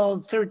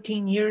installed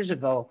 13 years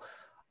ago.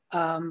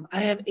 I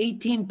have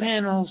 18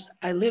 panels.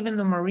 I live in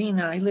the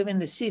marina. I live in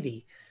the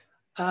city.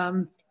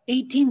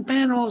 18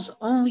 panels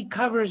only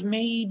covers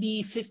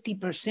maybe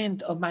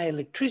 50% of my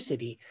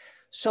electricity.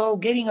 So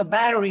getting a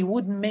battery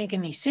wouldn't make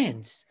any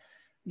sense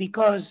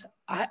because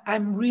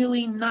I'm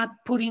really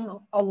not putting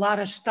a lot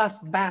of stuff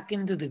back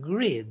into the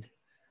grid.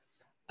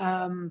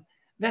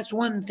 That's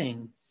one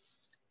thing.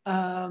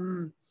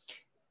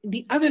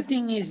 The other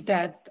thing is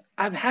that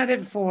I've had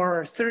it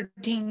for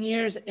 13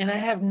 years and I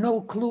have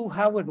no clue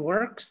how it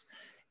works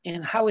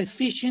and how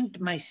efficient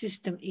my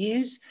system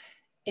is.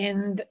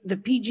 And the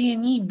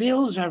PG&E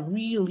bills are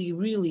really,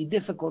 really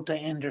difficult to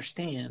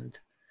understand.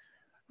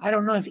 I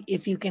don't know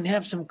if you can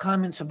have some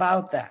comments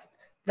about that.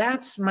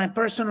 That's my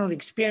personal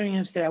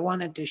experience that I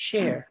wanted to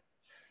share.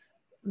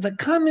 The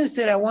comments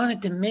that I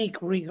wanted to make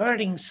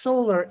regarding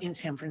solar in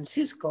San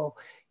Francisco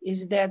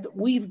is that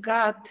we've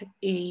got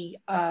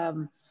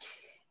an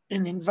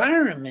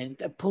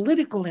environment, a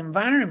political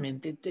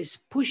environment that is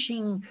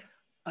pushing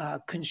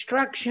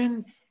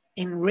construction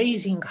and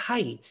raising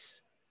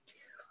heights.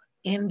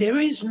 And there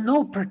is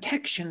no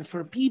protection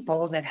for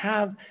people that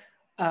have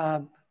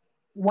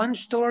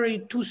 1-story,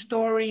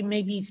 2-story,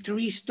 maybe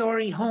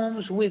 3-story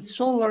homes with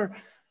solar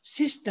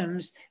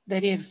systems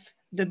that if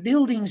the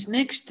buildings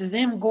next to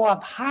them go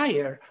up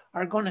higher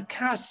are going to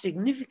cast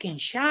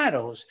significant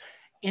shadows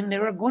and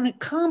they're going to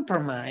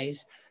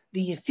compromise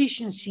the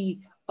efficiency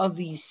of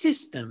these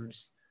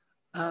systems.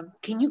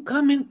 Can you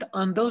comment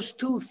on those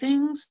two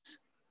things?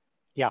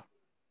 Yeah,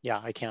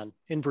 I can,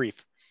 in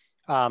brief.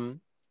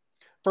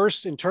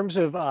 First, in terms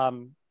of,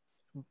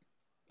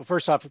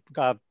 first off,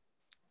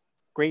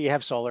 great you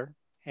have solar,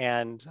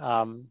 and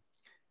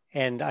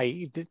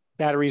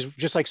batteries,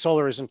 just like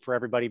solar isn't for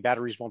everybody,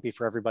 batteries won't be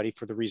for everybody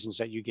for the reasons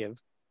that you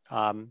give.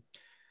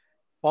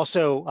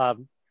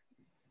 Also,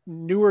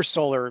 newer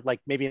solar, like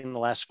maybe in the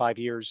last 5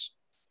 years,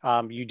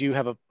 you do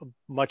have a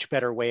much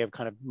better way of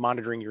kind of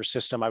monitoring your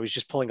system. I was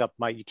just pulling up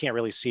you can't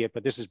really see it,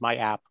 but this is my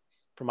app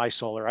for my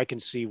solar. I can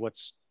see what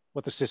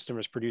the system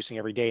is producing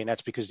every day, and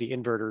that's because the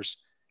inverters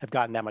have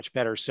gotten that much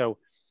better. So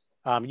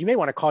you may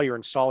want to call your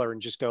installer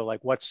and just go like,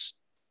 is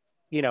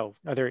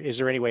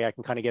there any way I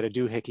can kind of get a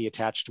doohickey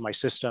attached to my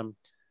system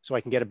so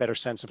I can get a better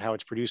sense of how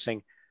it's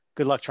producing?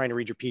 Good luck trying to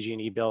read your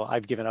PG&E bill.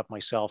 I've given up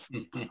myself.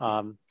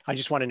 I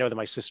just want to know that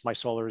my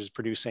solar is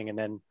producing and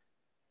then,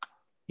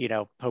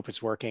 hope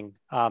it's working.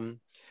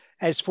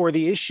 As for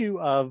the issue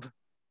of,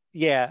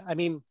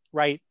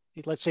 right.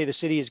 Let's say the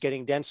city is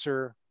getting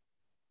denser,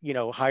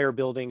 higher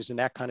buildings and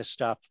that kind of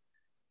stuff.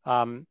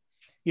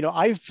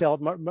 I've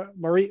felt,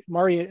 Mari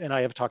and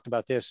I have talked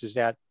about this, is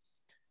that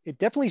it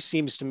definitely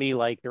seems to me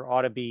like there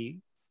ought to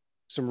be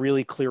some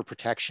really clear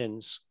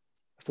protections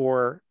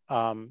for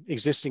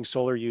existing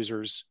solar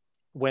users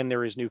when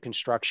there is new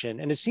construction.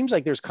 And it seems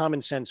like there's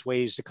common sense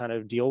ways to kind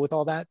of deal with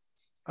all that.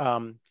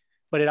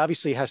 But it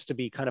obviously has to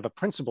be kind of a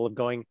principle of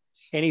going,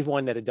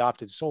 anyone that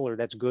adopted solar,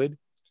 that's good.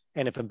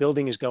 And if a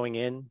building is going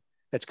in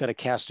that's going to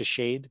cast a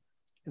shade,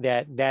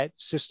 that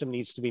system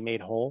needs to be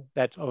made whole,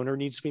 that owner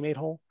needs to be made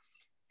whole.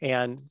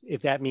 And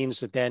if that means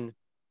that then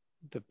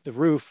the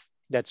roof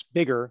that's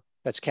bigger,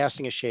 that's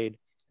casting a shade,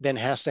 then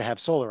has to have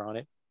solar on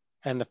it,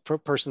 and the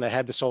person that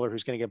had the solar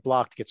who's going to get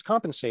blocked gets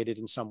compensated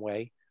in some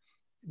way,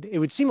 it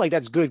would seem like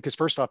that's good, because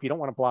first off, you don't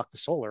want to block the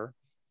solar.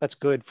 That's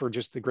good for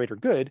just the greater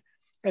good.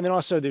 And then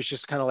also there's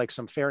just kind of like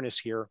some fairness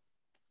here.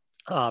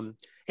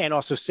 And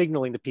also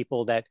signaling to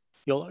people that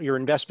your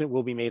investment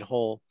will be made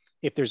whole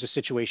if there's a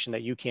situation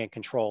that you can't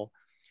control.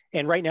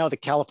 And right now, the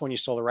California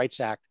Solar Rights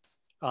Act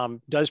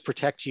does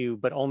protect you,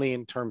 but only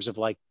in terms of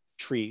like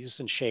trees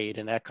and shade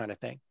and that kind of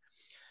thing.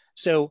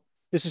 So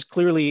this is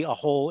clearly a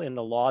hole in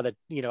the law that,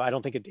 I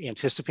don't think it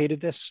anticipated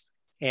this.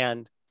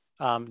 And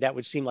that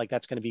would seem like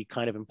that's going to be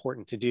kind of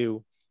important to do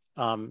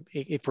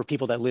for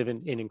people that live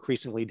in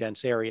increasingly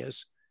dense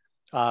areas.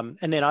 And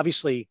then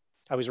obviously,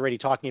 I was already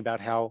talking about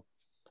how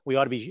we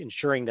ought to be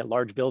ensuring that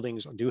large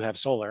buildings do have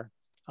solar,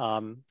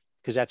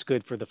 because that's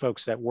good for the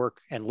folks that work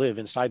and live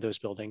inside those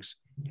buildings.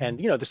 And,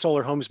 the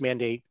solar homes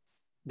mandate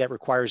that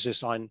requires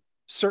this on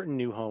certain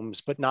new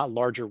homes, but not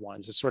larger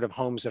ones. It's sort of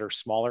homes that are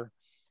smaller.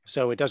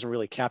 So it doesn't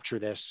really capture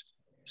this.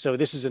 So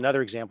this is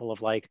another example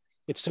of like,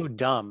 it's so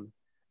dumb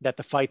that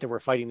the fight that we're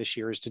fighting this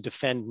year is to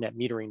defend net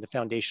metering, the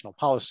foundational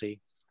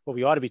policy. What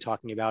we ought to be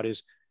talking about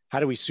is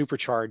how do we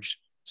supercharge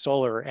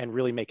solar and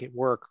really make it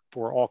work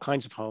for all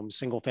kinds of homes,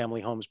 single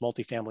family homes,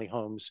 multifamily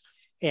homes,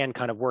 and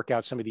kind of work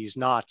out some of these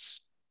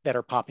knots that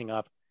are popping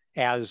up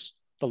as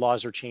the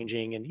laws are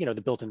changing and,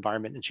 the built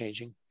environment is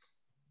changing.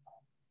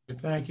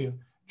 Thank you.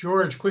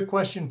 George, quick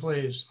question,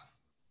 please.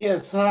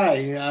 Yes,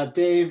 hi,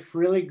 Dave,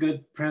 really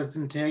good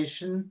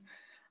presentation.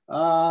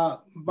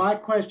 My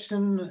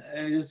question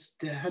is,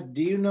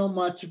 do you know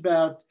much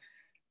about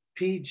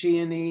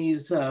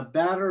PG&E's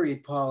battery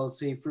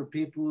policy for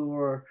people who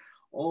are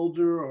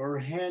older or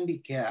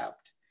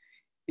handicapped?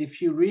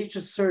 If you reach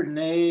a certain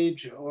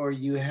age or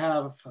you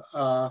have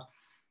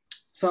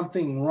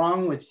something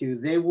wrong with you,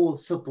 they will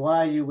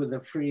supply you with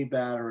a free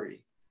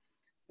battery.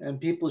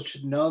 And people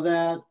should know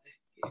that,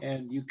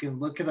 and you can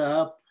look it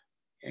up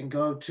and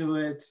go to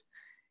it.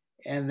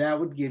 And that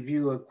would give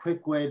you a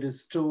quick way to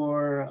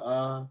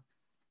store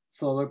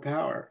solar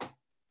power.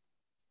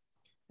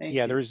 Thank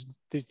you.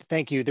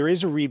 Thank you. There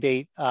is a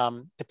rebate.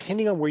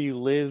 Depending on where you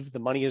live, the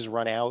money is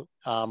run out,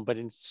 but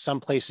in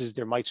some places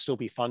there might still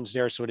be funds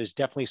there. So it is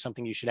definitely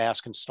something you should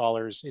ask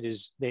installers.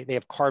 They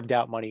have carved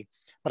out money,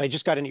 but I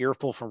just got an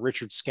earful from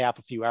Richard Scapp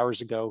a few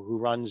hours ago, who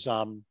runs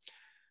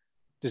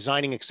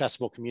Designing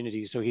Accessible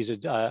Communities. So he's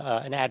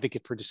an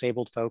advocate for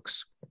disabled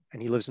folks,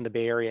 and he lives in the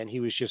Bay Area. And he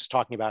was just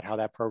talking about how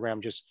that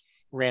program just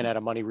ran out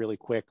of money really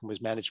quick and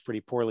was managed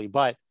pretty poorly.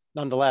 But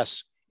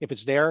nonetheless, if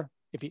it's there,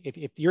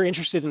 if you're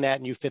interested in that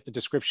and you fit the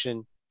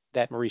description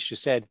that Maurice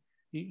just said,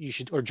 you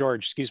should, or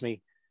George, excuse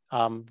me,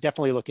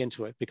 definitely look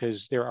into it,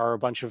 because there are a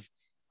bunch of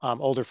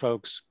older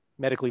folks,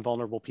 medically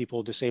vulnerable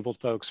people, disabled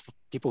folks,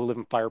 people who live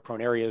in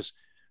fire-prone areas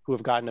who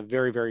have gotten a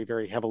very, very,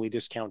 very heavily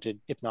discounted,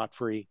 if not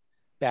free,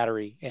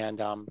 battery.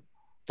 And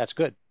that's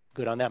good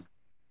on them.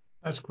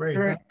 That's great.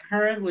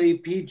 Currently,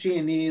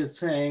 PG&E is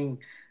saying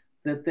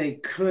that they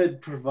could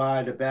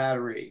provide a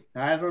battery.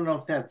 I don't know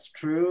if that's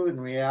true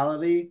in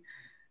reality,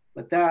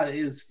 but that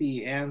is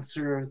the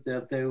answer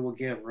that they will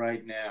give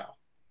right now.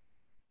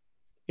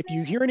 If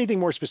you hear anything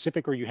more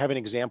specific, or you have an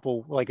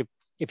example, like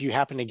if you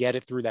happen to get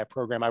it through that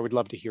program, I would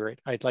love to hear it.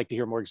 I'd like to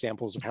hear more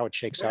examples of how it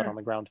shakes out on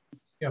the ground.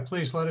 Yeah,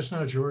 please let us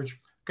know, George.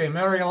 Okay,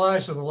 Mary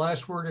Eliza, the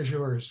last word is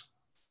yours.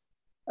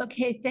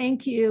 Okay,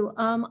 thank you.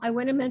 I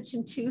want to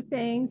mention two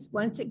things.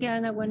 Once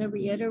again, I want to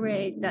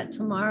reiterate that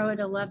tomorrow at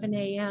 11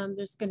 a.m.,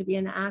 there's going to be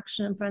an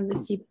action in front of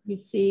the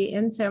CPUC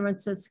in San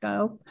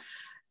Francisco.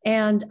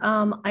 And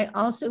I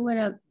also want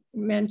to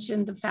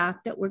mention the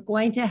fact that we're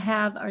going to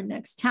have our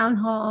next town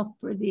hall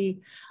for the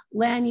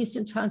Land Use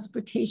and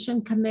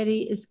Transportation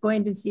Committee is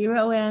going to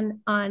zero in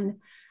on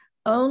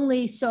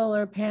only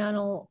solar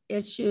panel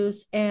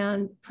issues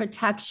and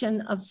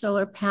protection of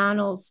solar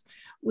panels.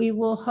 We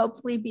will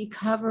hopefully be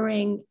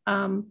covering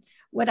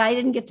what I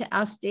didn't get to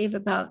ask Dave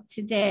about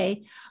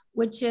today,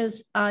 which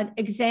is an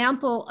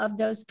example of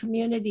those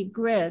community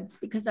grids,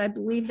 because I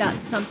believe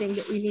that's something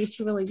that we need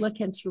to really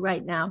look into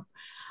right now.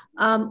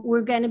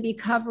 We're going to be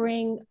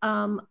covering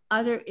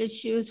other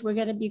issues. We're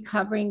going to be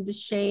covering the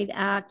Shade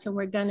Act, and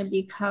we're going to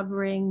be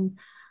covering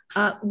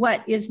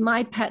what is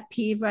my pet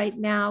peeve right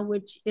now,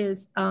 which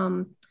is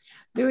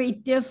very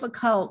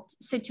difficult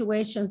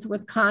situations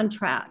with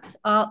contracts.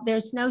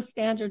 There's no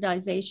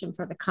standardization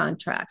for the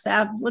contracts.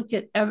 I've looked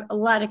at a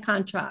lot of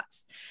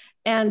contracts,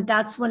 and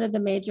that's one of the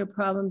major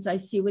problems I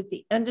see with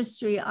the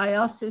industry. I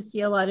also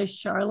see a lot of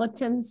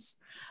charlatans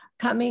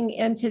coming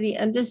into the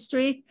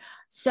industry.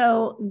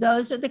 So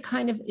those are the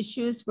kind of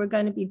issues we're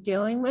going to be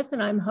dealing with.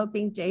 And I'm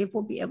hoping Dave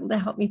will be able to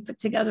help me put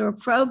together a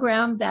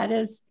program that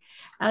is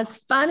as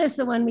fun as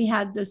the one we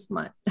had this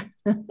month.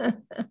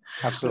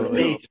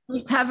 Absolutely.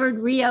 We covered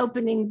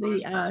reopening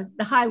the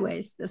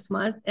highways this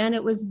month, and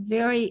it was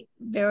very,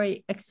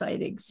 very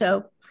exciting.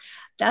 So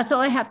that's all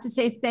I have to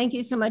say. Thank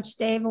you so much,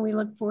 Dave, and we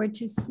look forward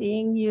to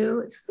seeing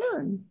you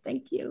soon.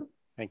 Thank you.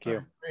 Thank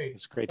you. Great.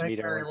 It's great to Thank meet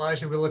you, Mary everyone.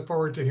 Eliza. We look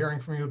forward to hearing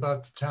from you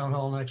about the town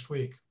hall next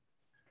week.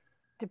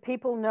 Do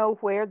people know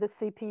where the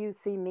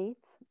CPUC meets?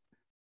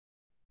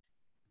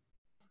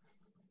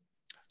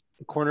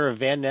 The corner of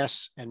Van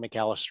Ness and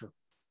McAllister.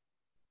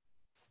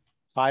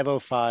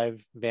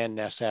 505 Van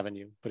Ness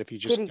Avenue. But if you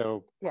just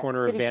go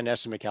corner of Van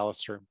Ness and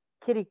McAllister.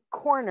 Kitty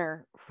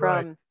Corner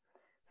from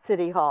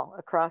City Hall,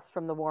 across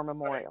from the War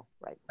Memorial,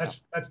 right?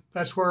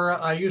 That's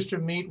where I used to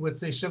meet with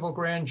the civil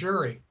grand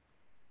jury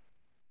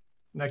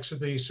next to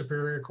the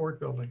Superior Court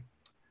building.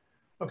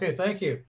 Okay, thank you.